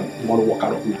tell you I want to walk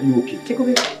out of me. Are you okay?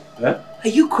 Jacobi. Eh? Are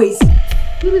you crazy?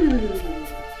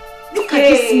 Look at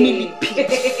this mini pig.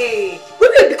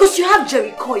 Wait, because you have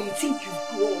Jericho, you think you've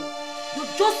grown.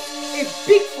 You're just a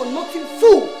big for nothing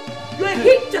fool. You're a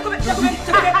big Jacobi,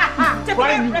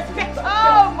 respect.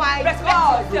 Oh my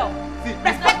God. See,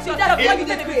 Respect yourself. Why you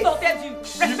didn't insulted you?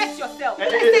 Respect yourself. When I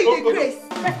say you grace,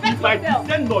 respect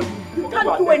yourself. You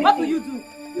can't do anything. What will you do?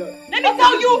 Let me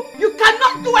tell you, you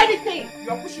cannot do anything. You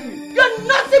are pushing me. You're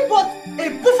nothing but a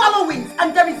buffalo wings,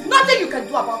 and there is nothing you can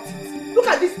do about it. Look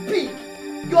at this pig.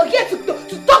 You're here to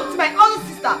talk to my own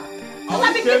sister. Because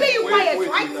I've been keeping you quiet,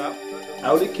 right? I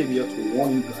only came here to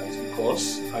warn you guys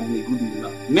because I'm in a good mood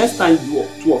now. Next time two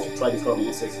of you try this kind of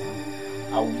nonsense,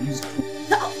 I will use two.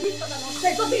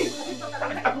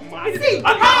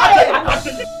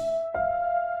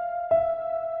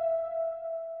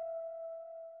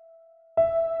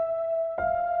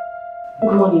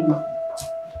 Good morning, ma.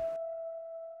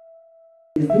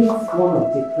 Is this one of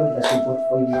the clothes that you bought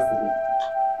for you yesterday?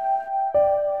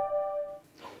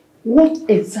 What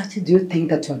exactly do you think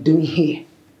that you're doing here?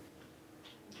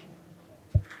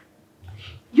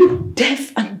 You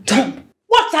deaf and dumb.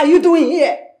 What are you doing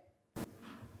here?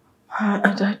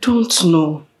 I don't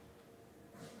know.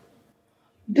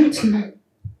 You don't know?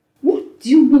 What do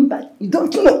you mean by you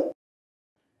don't know?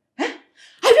 Huh?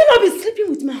 Have you not been sleeping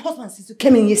with my husband since you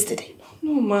came in yesterday?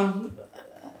 No, ma.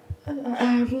 I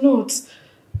have not.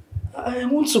 I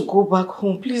want to go back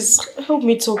home. Please help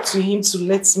me talk to him to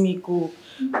let me go.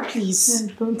 Please.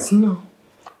 I don't know.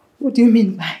 What do you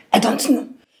mean by I don't know?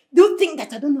 Do you think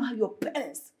that I don't know how your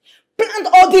parents planned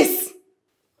all this?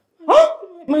 Huh?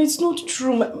 Ma, it's not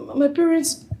true. My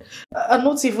parents are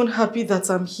not even happy that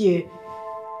I'm here.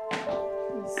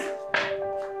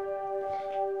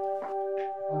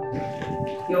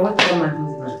 You're welcome, my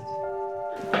husband.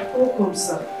 Welcome,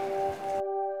 sir.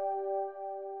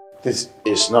 This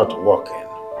is not working.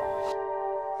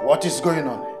 What is going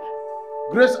on here?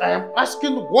 Grace, I am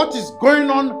asking what is going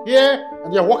on here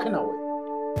and you're walking away.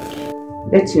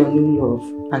 Let your new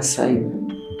love answer you.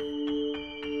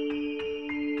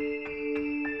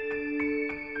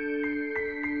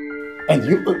 And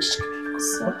you ask,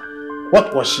 sir?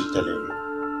 What was she telling you?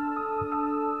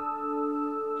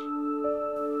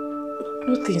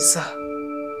 Nothing, sir.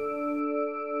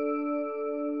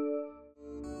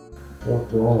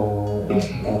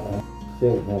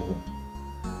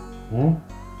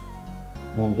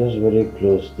 I'm just very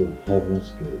close to heaven's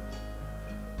gate.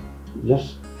 Just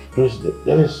press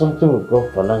there is something we call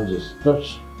phalanges.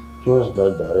 Touch towards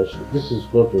that direction. This is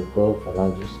what we call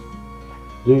phalanges.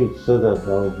 Do it so that I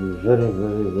will be very,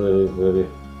 very, very, very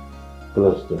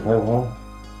close to heaven.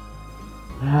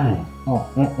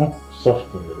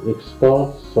 Softly. It's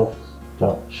called soft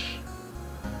touch.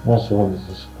 That's what this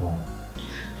is called.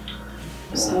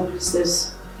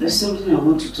 Sir, there's something I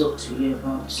want to talk to you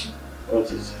about.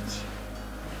 What is it?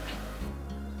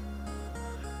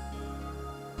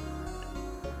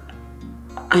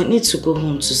 I need to go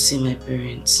home to see my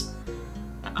parents.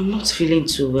 I'm not feeling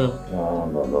too well.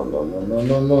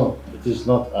 No. It is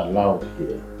not allowed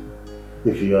here.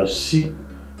 If you are sick,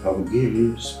 I will give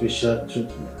you special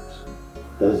treatment.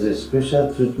 There's a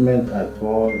special treatment I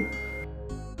call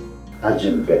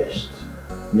Agent Best.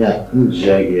 Yeah, it's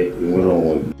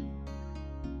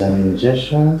an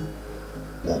injection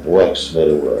that works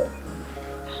very well.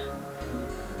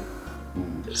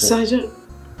 So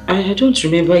I don't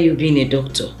remember you being a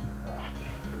doctor.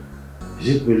 Is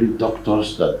it really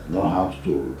doctors that know how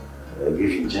to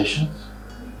give injections?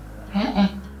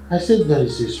 I said there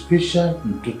is a special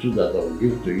tutu that I will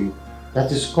give to you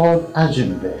that is called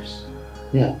Agent Best.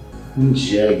 Yeah,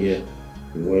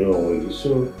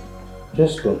 so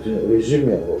just continue. Resume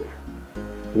your work.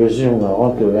 Resume. I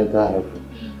want to enter heaven.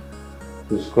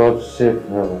 It's called safe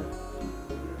heaven.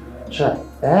 Try.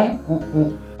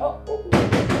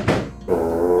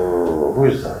 Who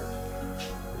is that?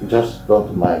 Just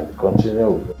don't mind.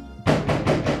 Continue.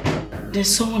 There's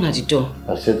someone at the door.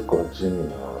 I said continue.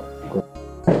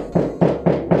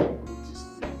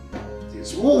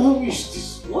 Who is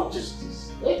this? What is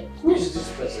this? Who is this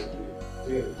person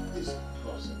doing this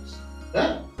nonsense?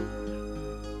 Huh?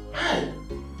 Hi.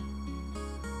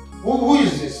 Who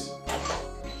is this?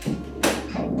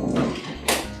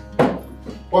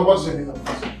 What's the meaning of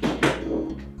this?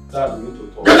 Dad, we need to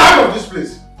talk. Get out of this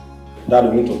place! Dad,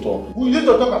 we need to talk. We need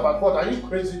to talk about what? Are you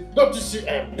crazy? Don't you see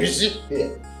I'm busy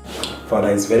here?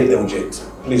 Father, it's very urgent.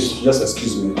 Please, just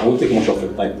excuse me. I won't take much of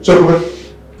your time. So,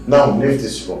 now leave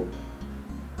this room.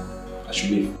 I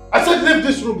should leave. I said leave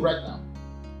this room right now.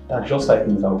 Dad, just like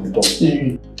me, I will be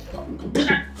talking.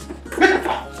 Get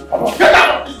out! Get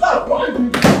out! Why do you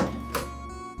do that?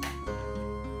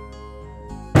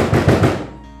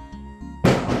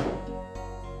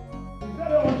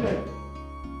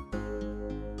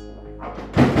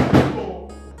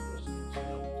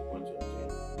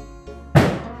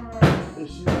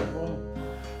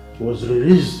 Was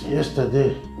released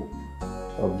yesterday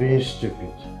of being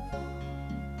stupid.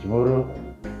 Tomorrow,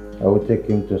 I will take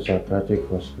him to a psychiatric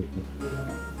hospital.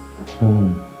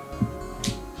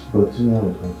 But you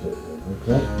know,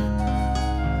 okay?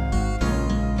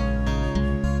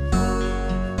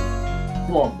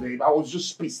 Come on, babe. I was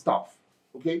just pissed off.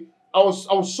 Okay? I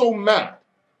was so mad.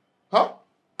 Huh?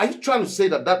 Are you trying to say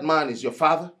that that man is your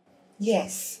father?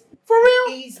 Yes. For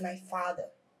real? He is my father.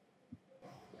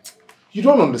 You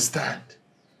don't understand.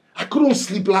 I couldn't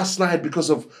sleep last night because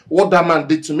of what that man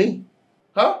did to me.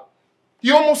 Huh?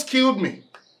 He almost killed me.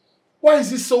 Why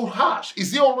is he so harsh?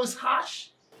 Is he always harsh?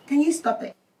 Can you stop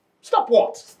it? Stop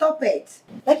what? Stop it.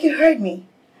 Like you heard me.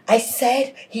 I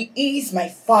said he is my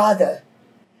father.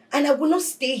 And I will not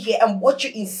stay here and watch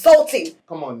you insult him.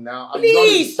 Come on now.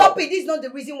 Please, stop it. This is not the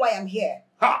reason why I'm here.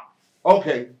 Ha!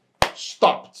 Okay.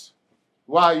 Stopped.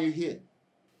 Why are you here?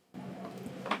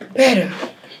 Better.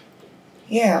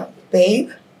 Yeah,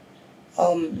 babe.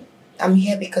 I'm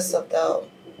here because of the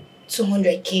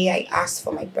 200K I asked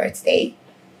for my birthday.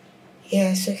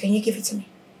 Yeah, so can you give it to me?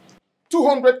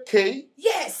 200K?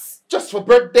 Yes. Just for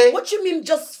birthday? What you mean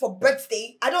just for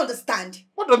birthday? I don't understand.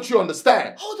 What don't you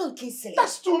understand? Hold on, Kingsley.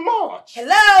 That's too much.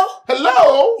 Hello?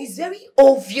 Hello? It's very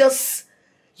obvious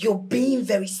you're being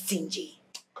very stingy.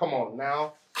 Come on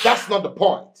now. That's not the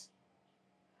point.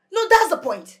 No, that's the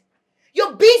point.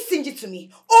 You're being stingy to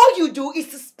me. All you do is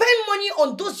to spend money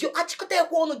on those your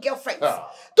achikote girlfriends.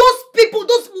 Those people,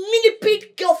 those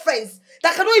mini-pig girlfriends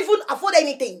that cannot even afford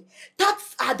anything. That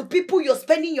are the people you're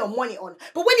spending your money on.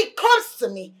 But when it comes to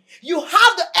me, you have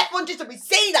the effrontery to be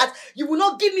saying that you will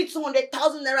not give me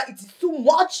 200,000 naira. It is too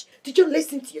much. Did you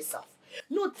listen to yourself?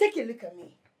 No, take a look at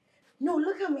me. No,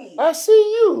 look at me. I see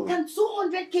you. Can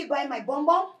 200K buy my bum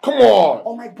bum? Come on.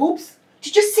 Or my boobs?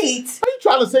 Did you see it? Are you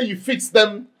trying to say you fixed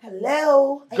them?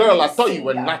 Hello? Girl, I thought you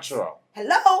were natural.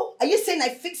 Hello? Are you saying I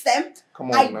fixed them?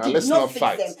 Come on now, let's not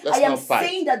fight. I am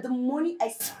saying that the money I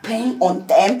spend on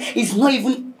them is not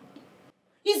even...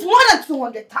 It's more than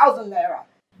 200,000 naira.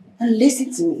 And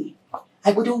listen to me.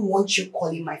 I wouldn't want you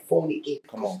calling my phone again.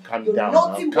 Come on, calm You're down.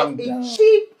 nothing Calm but down. a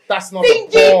cheap, That's not the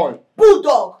point.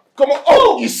 bulldog. Come on.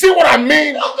 Oh, you see what I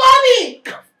mean? Don't call me.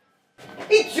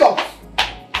 Idiot.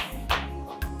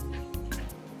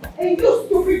 Hey, you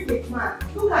stupid bitch man.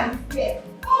 Look at this kid.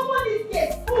 Oh, what is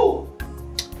this? Fool.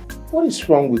 What is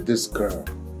wrong with this girl?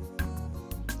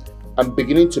 I'm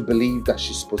beginning to believe that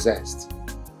she's possessed.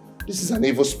 This is an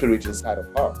evil spirit inside of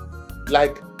her.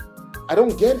 Like, I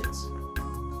don't get it.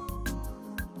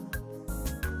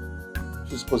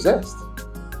 She's possessed.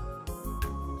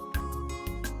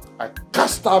 I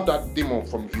cast out that demon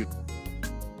from you.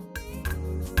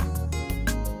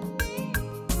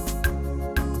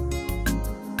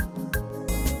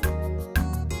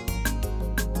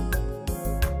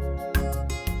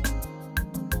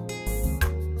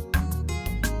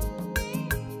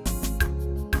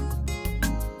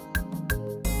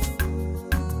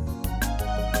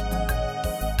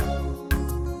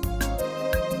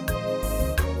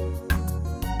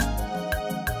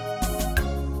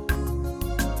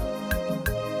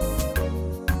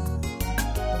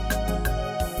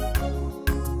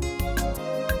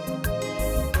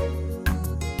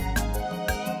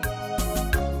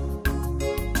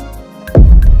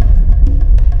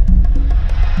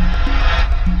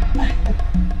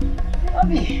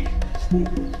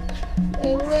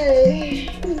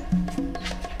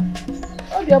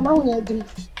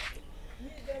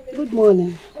 Good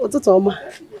morning.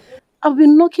 I've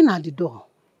been knocking at the door.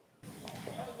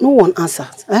 No one answered.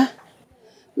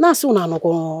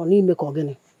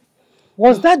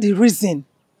 Was that the reason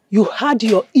you had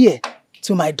your ear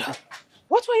to my door?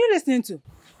 What were you listening to?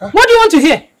 What do you want to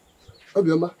hear?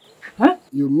 Obioma,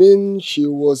 you mean she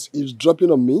was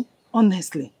eavesdropping on me?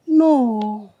 Honestly?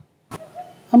 No.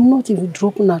 I'm not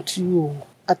eavesdropping at you,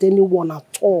 at anyone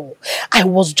at all. I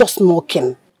was just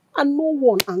knocking and no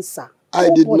one answered. I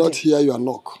did not hear your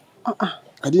knock.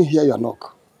 I didn't hear your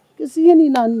knock.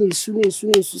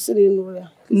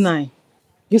 Nine.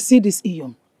 You see this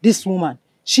Iyom, this woman,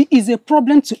 she is a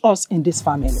problem to us in this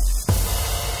family.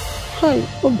 Hi,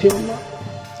 Obioma.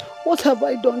 What have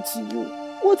I done to you?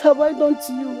 What have I done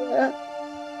to you?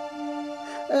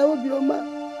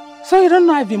 Obioma. So you don't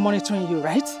know I've been monitoring you,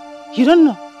 right? You don't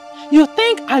know. You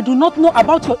think I do not know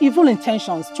about your evil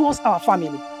intentions towards our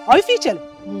family? Or if you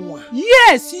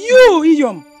Yes, you,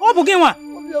 Iyom.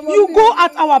 You go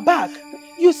at our back.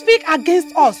 You speak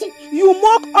against us. You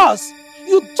mock us.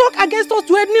 You talk against us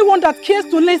to anyone that cares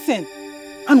to listen.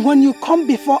 And when you come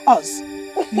before us,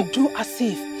 you do as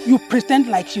if you pretend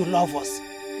like you love us.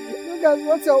 Look at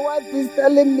what your wife is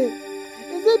telling me.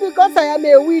 Is it because I am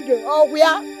a widow? Or we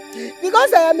are?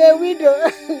 Because I am a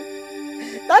widow.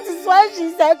 That is why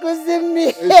she's accusing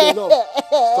me. Hey, enough.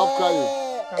 Stop crying.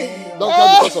 Don't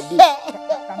cry because of this.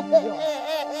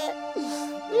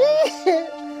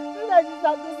 She's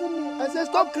accusing me. I said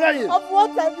stop crying. Of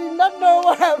what I did not know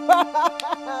what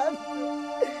about.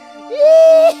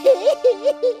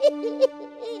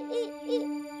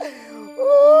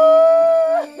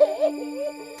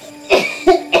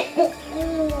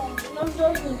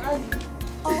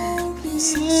 All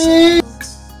this is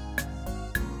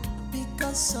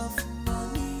because of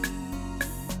money.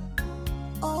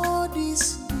 All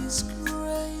this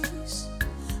disgrace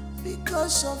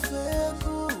because of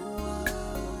everyone.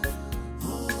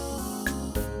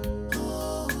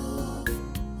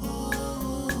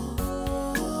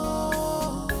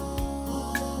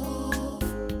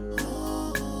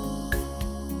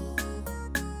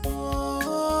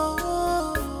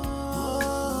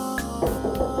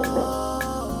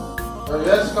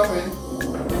 Yes, come in.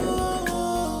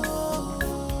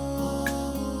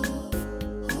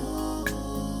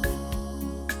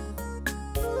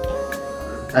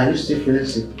 Are you still feeling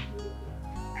sick?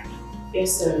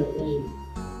 Yes, sir.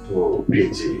 Oh,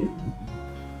 pity.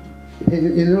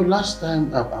 You know, last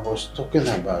time I was talking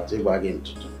about the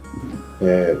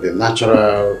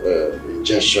natural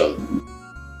injection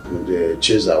to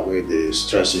chase away the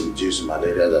stress-induced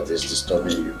malaria that is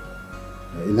disturbing you.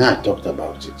 You know, I talked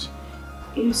about it.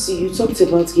 You see, you talked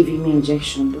about giving me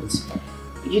injection, but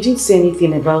you didn't say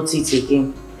anything about it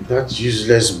again. That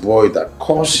useless boy that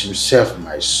calls himself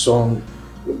my son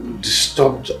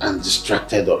disturbed and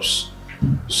distracted us.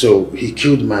 So he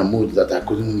killed my mood that I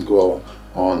couldn't go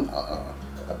on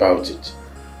about it.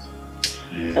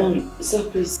 Sir,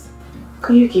 please,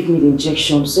 can you give me the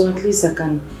injection so at least I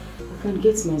can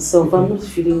get myself? I'm not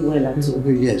feeling well at all.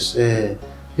 Yes,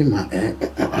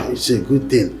 it's a good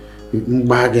thing.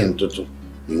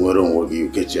 You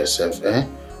get yourself, Sir,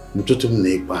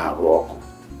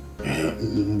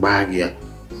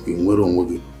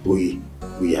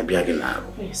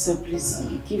 please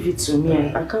give it to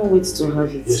me. I can't wait to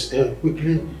have it. Just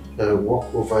quickly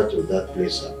walk over to that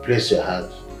place and place your hand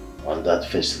on that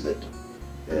fascinator.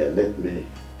 Let me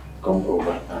come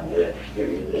over and give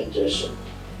you the injection.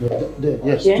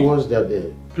 Yes, okay. Towards that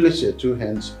there. Place your two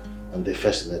hands on the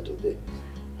fascinator there.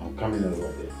 I'm coming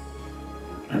over there.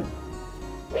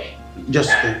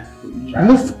 Just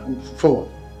move forward.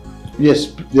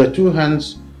 Yes, your two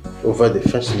hands over the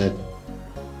fascinator.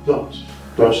 Don't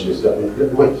touch this.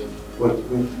 Wait.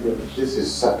 This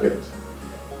is sacred.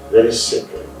 Very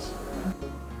sacred.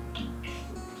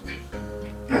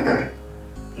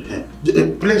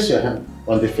 Place your hand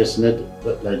on the fascinator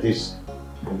like this.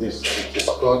 This is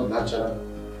called natural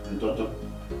and total.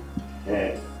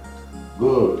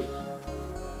 Good.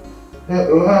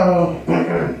 Wow.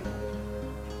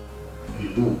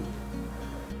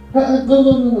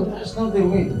 No, that's not the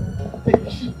way.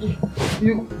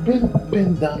 You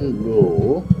bend down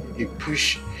low, you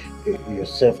push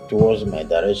yourself towards my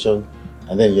direction,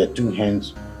 and then your two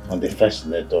hands on the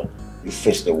fascinator, you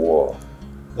face the wall.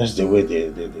 That's the way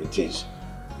it is.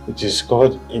 It is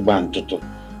called Ibantutu.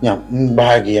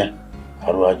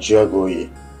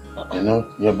 You know,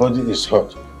 your body is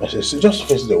hot. So just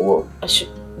face the wall. I should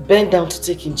bend down to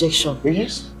take injection.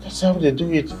 Yes, that's how they do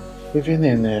it. Even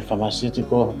in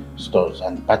pharmaceutical stores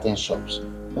and patent shops.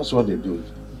 That's what they do.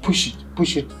 Push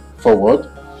it forward.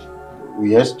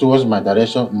 Yes, towards my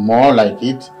direction. More like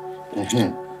it. That's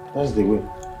the way.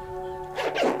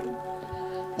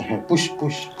 Push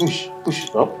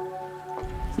it up.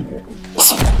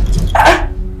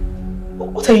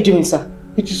 What are you doing, sir?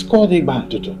 It is called a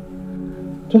bantutu.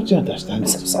 Don't you understand?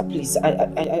 Sir, please,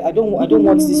 I don't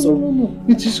want this. No.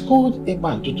 It is called a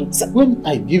bantutu. When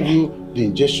I give you the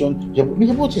injection, your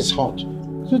body is hot.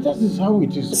 So that is how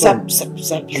it is. Sir,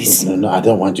 please. No, I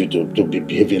don't want you to be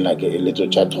behaving like a little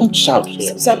child. Don't shout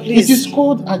here. Sir, please. It is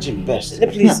called Ajin Best.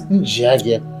 Please.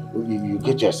 You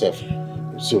get yourself.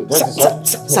 So that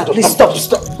is Sir, please stop.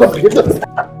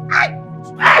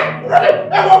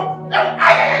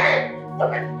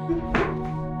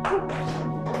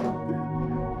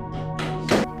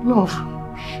 Love,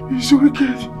 he's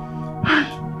wicked.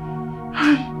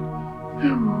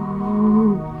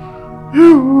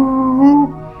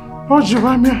 Oh,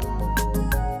 Giovanni.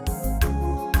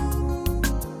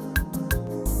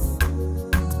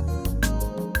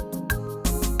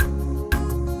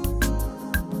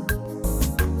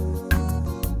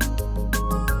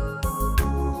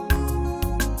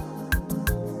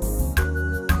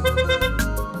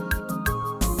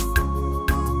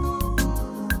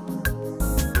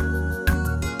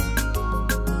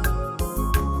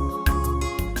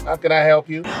 How can I help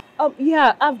you?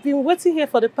 Yeah, I've been waiting here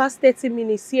for the past 30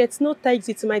 minutes, yet no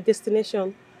taxi to my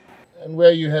destination. And where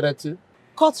are you headed to?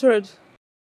 Court Road.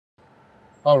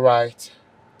 All right.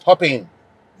 Hop in.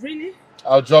 Really?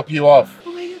 I'll drop you off.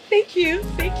 Oh my God, thank you.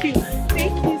 Thank you.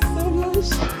 Thank you so much.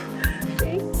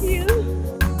 Thank you.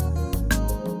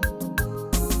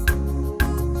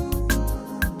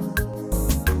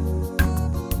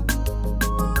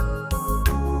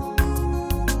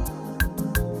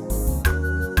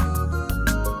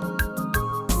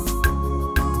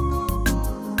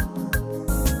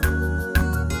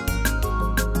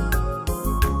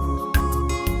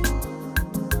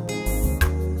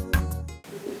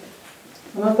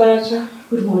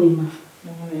 Good morning, ma.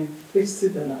 Good morning. Please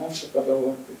sit down. I want to have a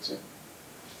word with you.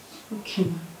 Okay,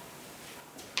 ma.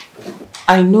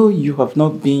 I know you have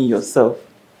not been yourself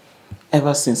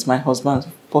ever since my husband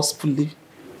forcefully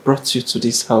brought you to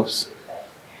this house.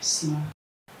 Yes, ma.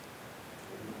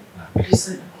 Please,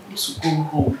 I want to go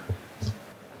home.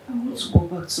 I want to go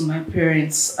back to my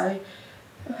parents. I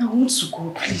want to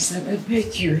go, please. I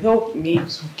beg you, help me.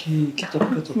 It's okay. Get up,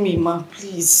 get up. Help me, ma,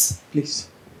 please. Please,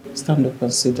 stand up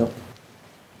and sit down.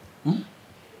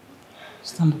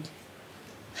 Stand up.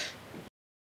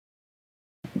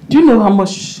 Do you know how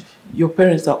much your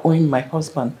parents are owing my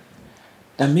husband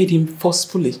that made him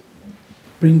forcefully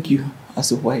bring you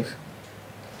as a wife?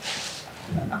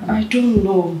 I don't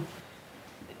know.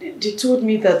 They told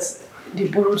me that they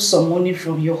borrowed some money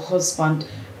from your husband.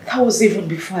 That was even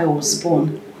before I was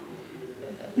born.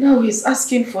 Now he's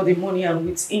asking for the money and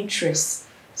with interest,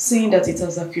 saying that it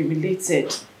has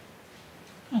accumulated.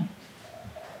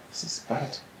 This is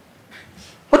bad.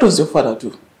 What does your father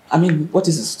do? I mean, what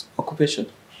is his occupation?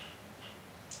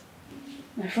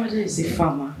 My father is a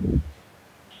farmer.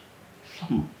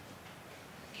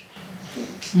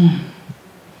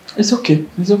 It's okay,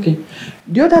 it's okay.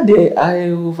 The other day, I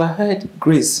overheard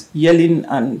Grace yelling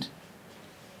and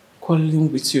quarreling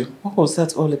with you. What was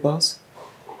that all about?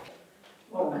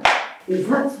 Is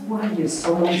that why you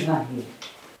summoned her here?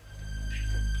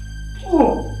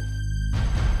 Oh!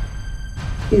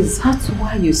 Is that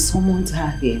why you summoned her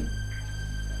here?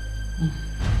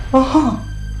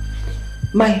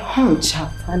 My hunch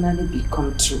have finally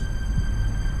become true.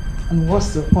 And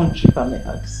what's the hunch, if I may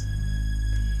ask?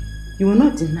 You will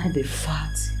not deny the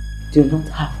fact you do not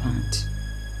have hand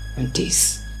on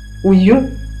this, will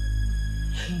you?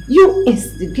 You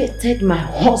instigated my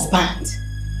husband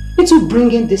into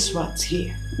bringing this rat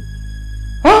here.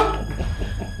 Huh?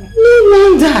 No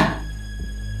wonder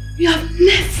you have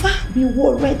never been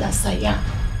worried as I am.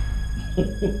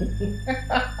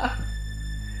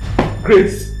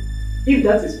 Grace, if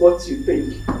that is what you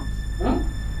think, huh?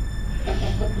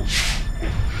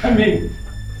 I mean,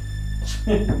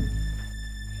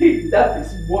 if that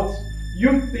is what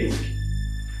you think,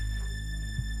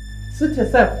 suit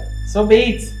yourself, so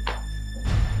be it.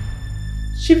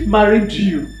 Chief married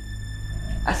you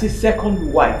as his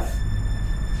second wife.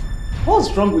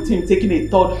 What's wrong with him taking a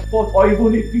third, fourth, or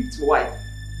even a fifth wife?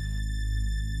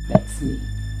 That's me.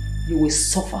 You will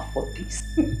suffer for this.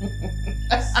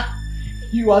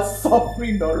 You are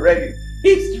suffering already.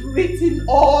 It's written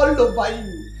all over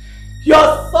you.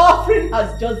 Your suffering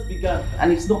has just begun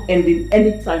and it's not ending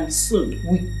anytime soon.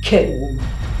 Wicked woman.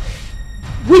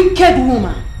 Wicked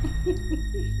woman.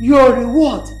 Your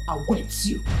reward awaits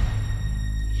you.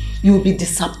 You will be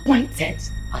disappointed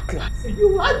at last.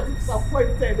 You are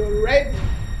disappointed already.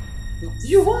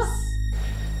 You are.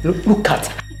 Look at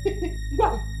her.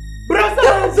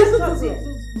 Brother,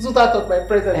 so out of my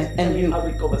presence and you have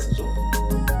a conversation.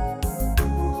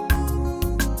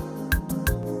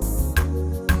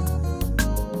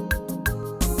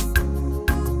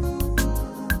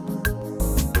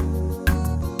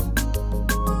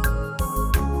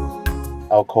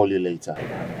 I'll call you later.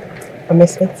 I'm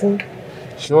expecting.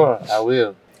 Sure, I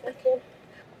will. Okay.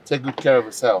 Take good care of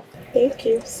yourself. Thank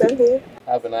you. Same here.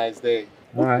 Have a nice day.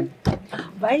 All right.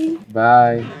 Bye.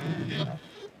 Bye.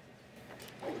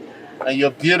 And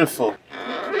you're beautiful.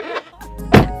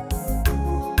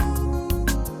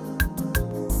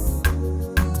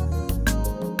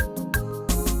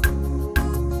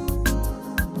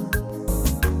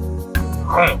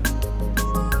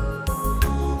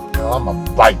 Now I'm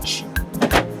gonna bite you.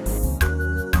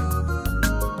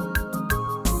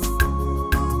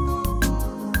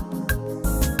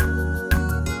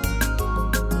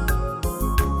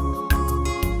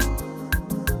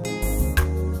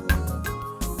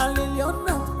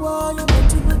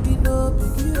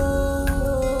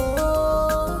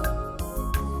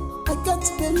 I can't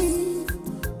believe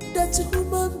that a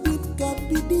human being can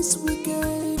be this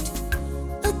wicked.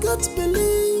 I can't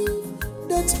believe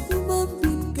that a human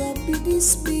being can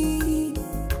miss me.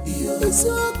 It's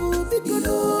so good because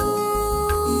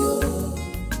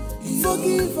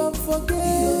forgive and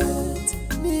forget.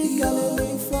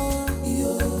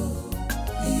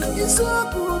 It's so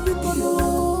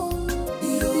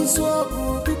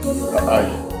good because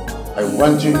I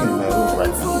want you in my room right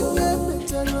now.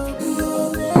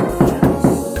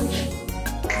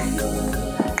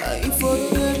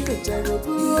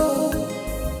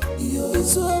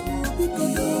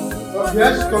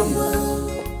 Yes, come.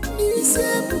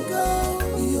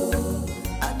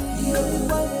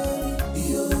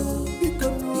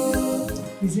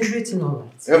 Is everything all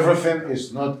right? Everything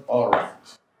is not all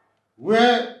right.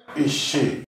 Where is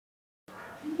she?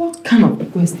 What kind of a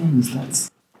question is that?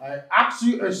 I ask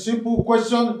you a simple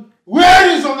question. Where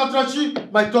is Onatrachi,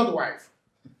 my third wife?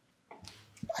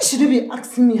 Why should you be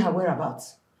asking me her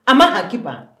whereabouts? Am I her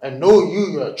keeper? I know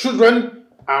you, your children,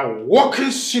 are working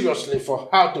seriously for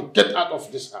her to get out of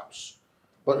this house.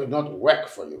 But it will not work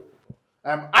for you.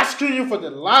 I'm asking you for the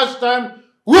last time,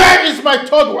 where is my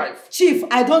third wife? Chief,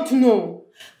 I don't know.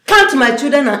 Count my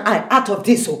children and I out of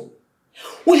this hole.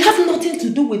 We have nothing to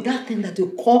do with that thing that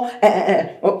you call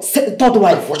third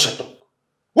wife. Watch your tongue.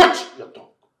 Watch your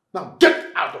tongue. Now get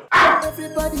out of here.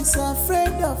 Everybody's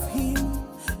afraid of him.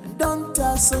 Don't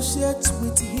associate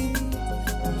with him.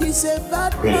 He's a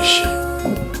bad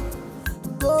man.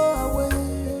 Go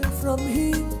away from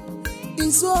him.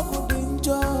 He's open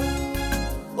danger.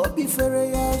 Obi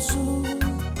Fereyazu.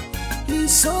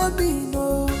 He's so mean.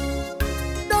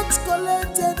 Don't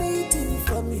collect anything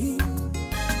from him.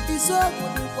 He's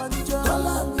open danger.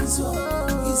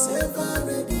 He's ever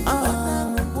ready.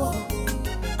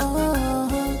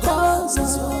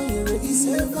 He's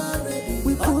ever ready.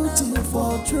 We put him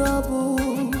for trouble.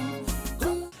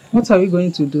 What are we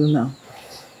going to do now?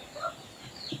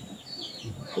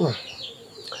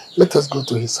 Let us go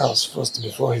to his house first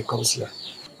before he comes here.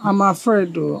 I'm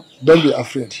afraid though. Don't be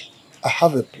afraid. I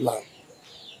have a plan.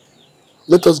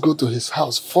 Let us go to his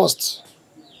house first.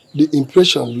 The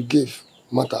impression we gave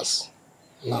matters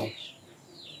now.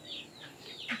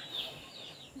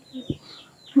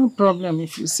 No problem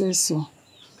if you say so.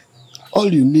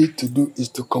 All you need to do is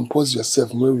to compose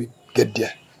yourself when we get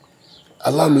there.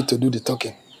 Allow me to do the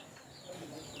talking.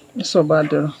 It's so bad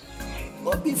though.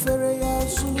 Are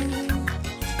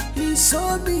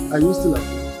you still at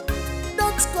home?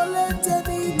 Don't collect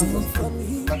anything from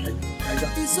him.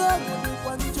 He's ever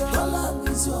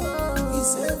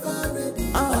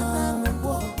ready.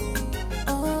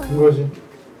 Ngozi,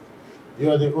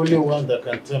 you are the only one that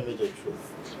can tell me the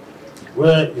truth.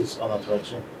 Where is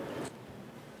Onatrachi?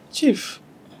 Chief,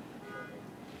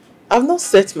 I've not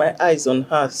set my eyes on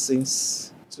her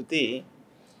since today,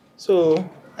 so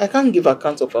I can't give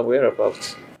account of her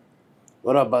whereabouts.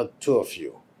 What about two of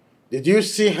you? Did you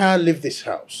see her leave this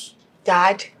house?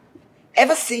 Dad,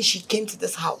 ever since she came to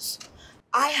this house,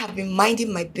 I have been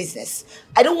minding my business.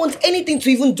 I don't want anything to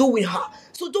even do with her.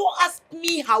 So don't ask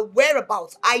me her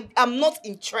whereabouts. I am not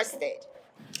interested.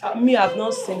 Me, I've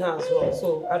not seen her as well,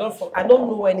 so I don't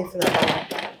know anything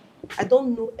about her. I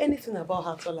don't know anything about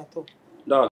her at all.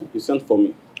 Dad, you sent for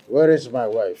me. Where is my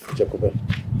wife, Jacobe?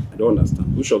 I don't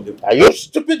understand. Which of them? Are you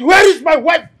stupid? Where is my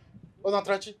wife,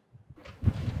 Onatrachi?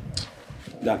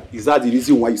 Dad, is that the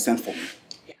reason why you sent for me?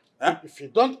 Yeah. Huh? If you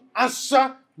don't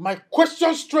answer my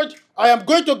question straight, I am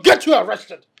going to get you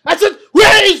arrested. I said,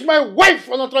 where is my wife,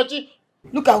 Onatrachi?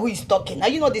 Look at who is talking. Are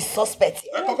you not the suspect?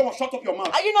 Hey, come on, shut up your mouth.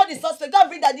 Are you not the suspect? Don't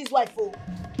bring that this wife, oh.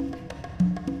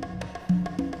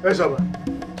 Yes, sir.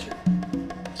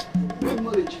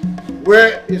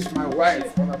 Where is my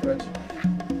wife, Onatrachi?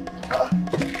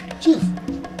 Chief,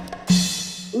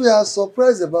 we are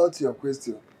surprised about your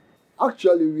question.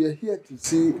 Actually, we are here to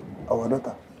see our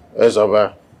daughter.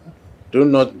 Ezaba, do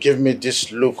not give me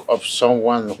this look of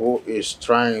someone who is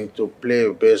trying to play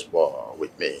baseball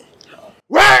with me.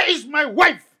 Where is my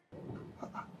wife?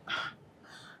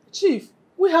 Chief,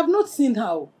 we have not seen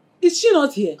her. Is she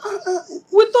not here?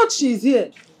 We thought she is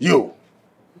here. You,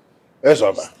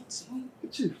 Ezaba,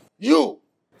 Chief, you,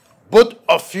 both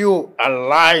of you are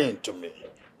lying to me.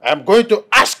 I'm going to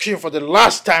ask you for the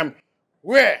last time,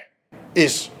 where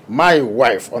is my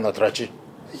wife, Onatrachi?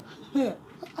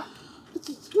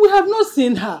 We have not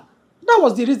seen her. That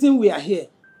was the reason we are here.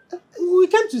 We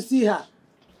came to see her.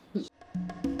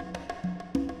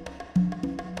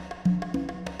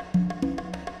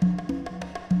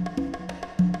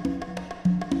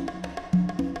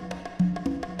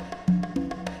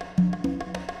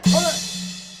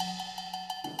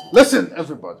 Listen,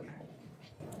 everybody.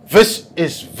 This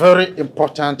is very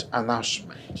important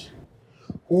announcement.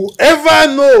 Whoever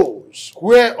knows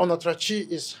where Onatrachi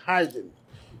is hiding,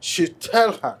 should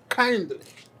tell her kindly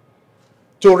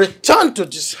to return to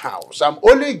this house. I'm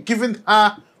only giving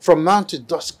her from now to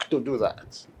dusk to do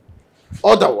that.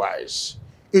 Otherwise,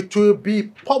 it will be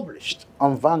published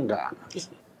on Vanguard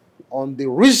on the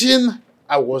reason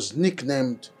I was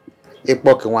nicknamed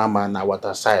Epokiwama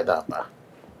Nawata Saidaba.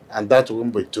 And that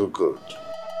won't be too good.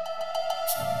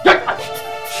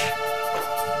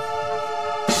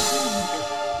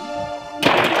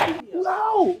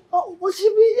 Wow! Oh, will she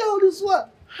be here all this while?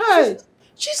 Hey!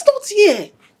 She's not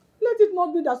here! Let it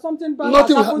not be that something bad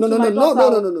Nothing will has happen. happened to my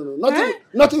daughter. Nothing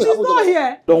will happen. She's not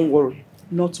here. Don't worry.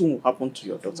 Nothing will happen to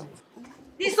your daughter.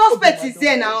 The suspect is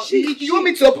there now. You want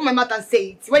me to open my mouth and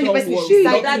say it? When the person is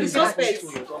inside, that's the suspect.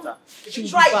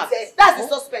 Try it. That's the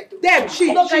suspect. Them,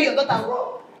 she don't carry your daughter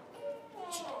wrong.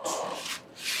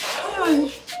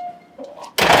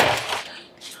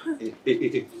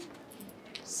 Hey.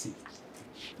 See,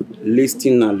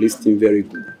 listen very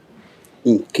good.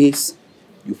 In case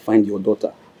you find your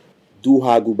daughter, do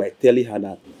her good by telling her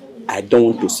that I don't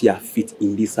want to see her feet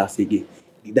in this house again.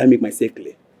 Did that make myself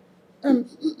clear? Do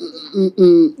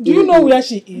you know where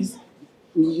she is?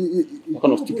 What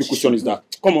kind of stupid question is that?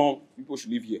 Come on, people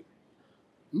should leave here.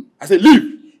 I said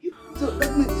leave!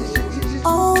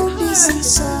 All this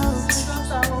is out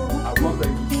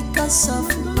because of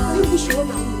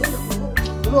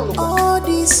love. All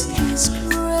this is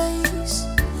grace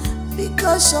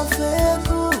because of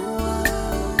everyone.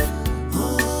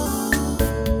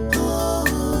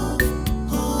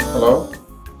 Hello?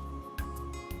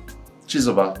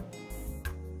 Chizoba.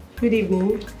 Good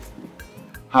evening.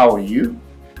 How are you?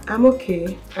 I'm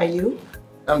okay. Are you?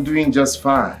 I'm doing just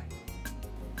fine.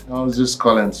 I was just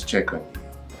calling to check on you.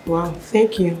 Wow,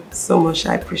 thank you so much.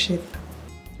 I appreciate it.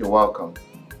 You're welcome.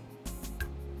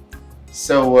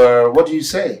 So, what do you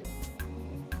say?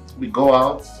 We go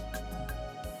out,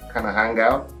 kind of hang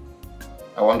out.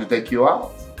 I want to take you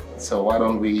out. So why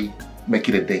don't we make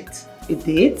it a date? A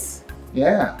date?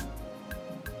 Yeah.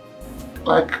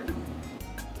 Like,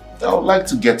 I would like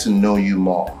to get to know you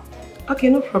more. Okay,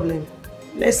 no problem.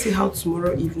 Let's see how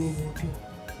tomorrow evening will be.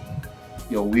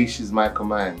 Your wish is my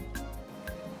command.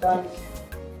 Thanks.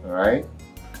 Alright?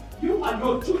 You and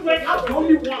your children are the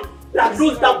only one that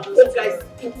knows that both guys'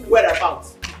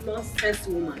 whereabouts. Nonsense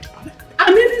woman.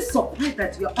 I'm even surprised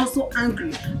that you're also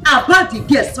angry about the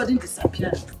girl's sudden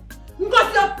disappearance.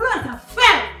 Because your plans are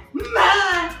fair.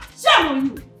 Man, shame on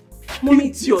you. Mommy,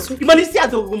 it's yours. You see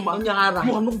as a woman. You are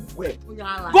not well.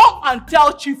 Go and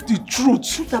tell Chief the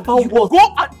truth. About what?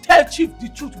 Go and tell Chief the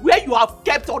truth. Where you have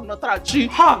kept on Notarachi.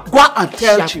 Go and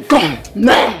tell Chief. Come.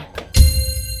 Man.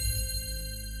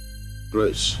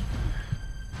 Grace.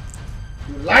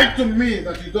 You lied to me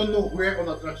that you don't know where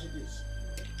Onatrachi is.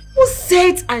 Who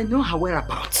said I know her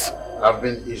whereabouts? I've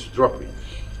been eavesdropping.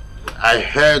 I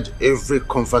heard every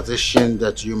conversation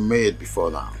that you made before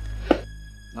now.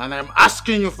 And I'm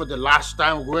asking you for the last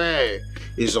time, where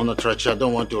is Onatrachi? I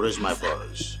don't want to raise my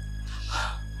voice.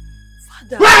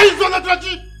 Father. Where is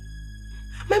Onatrachi?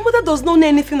 My mother does not know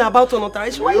anything about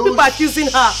Onatrachi. Why are you people accusing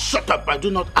her? Shut up. I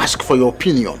do not ask for your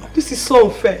opinion. This is so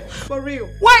unfair. For real.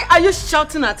 Why are you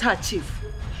shouting at her, Chief?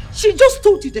 She just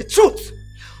told you the truth.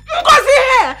 Because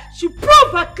here, she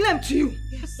proved her claim to you.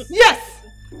 Yes. Yes.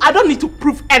 I don't need to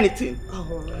prove anything. Oh,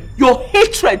 right. Your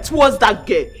hatred towards that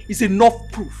girl is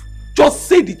enough proof. Just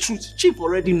say the truth. Chief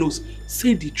already knows.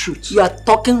 Say the truth. You are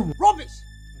talking rubbish.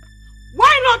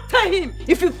 Why not tell him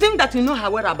if you think that you know her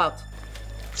whereabouts?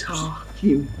 Tell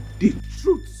him the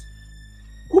truth.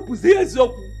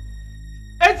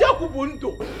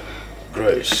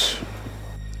 Grace,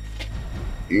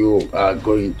 you are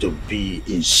going to be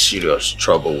in serious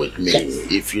trouble with me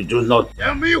if you do not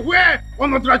tell me where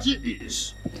Onatrachi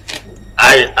is.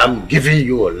 I am giving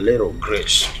you a little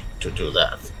grace to do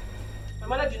that. My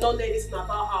mother did not know anything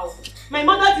about her. My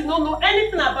mother did not know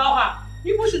anything about her.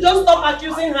 People should just stop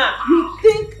accusing her. You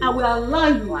think I will allow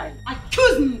you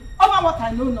accuse me over what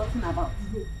I know nothing about?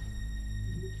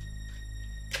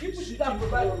 People should have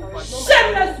provided her.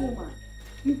 Shameless woman!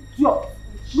 Idiot!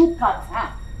 Look at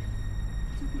her!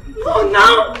 Oh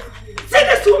now! See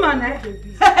this woman, eh?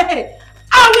 Hey!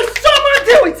 I will someone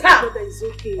deal with her! It's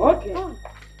okay. Okay.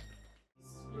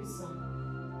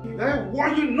 I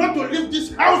warn you not to leave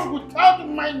this house without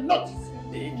my notice.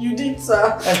 You did,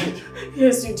 sir. I did.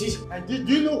 Yes, you did. I did.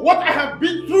 Do you know what I have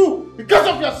been through because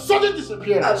of your sudden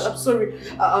disappearance? I'm sorry.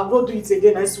 I'll not do it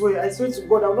again. I swear. I swear to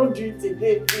God, I'll not do it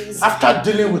again, please. After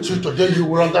dealing with you today, you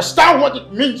will understand what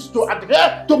it means to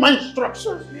adhere to my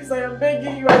instructions. Please, I am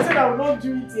begging you. I said I will not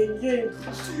do it again.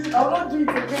 I will not do it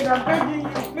again. I'm begging you.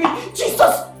 Please.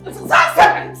 Jesus!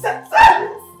 Sir!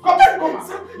 Come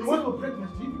on. You want to break my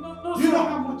teeth? No, do you know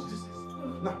how much this is?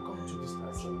 Now,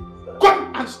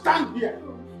 Come and stand here.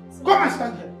 Come and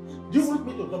stand here. Do you want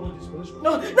me to double this punishment?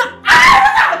 No.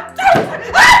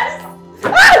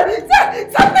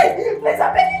 Stop me! Please,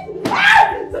 I'm begging you!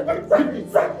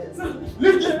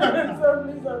 Leave this man!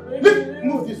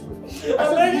 Move this way!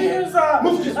 I'm begging you, sir!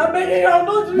 Move this way! I'm begging you, I'll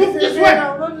not do it again!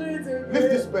 I'll not do it again! Leave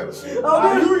this bed!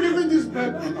 Are you leaving this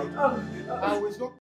bed? I will stop.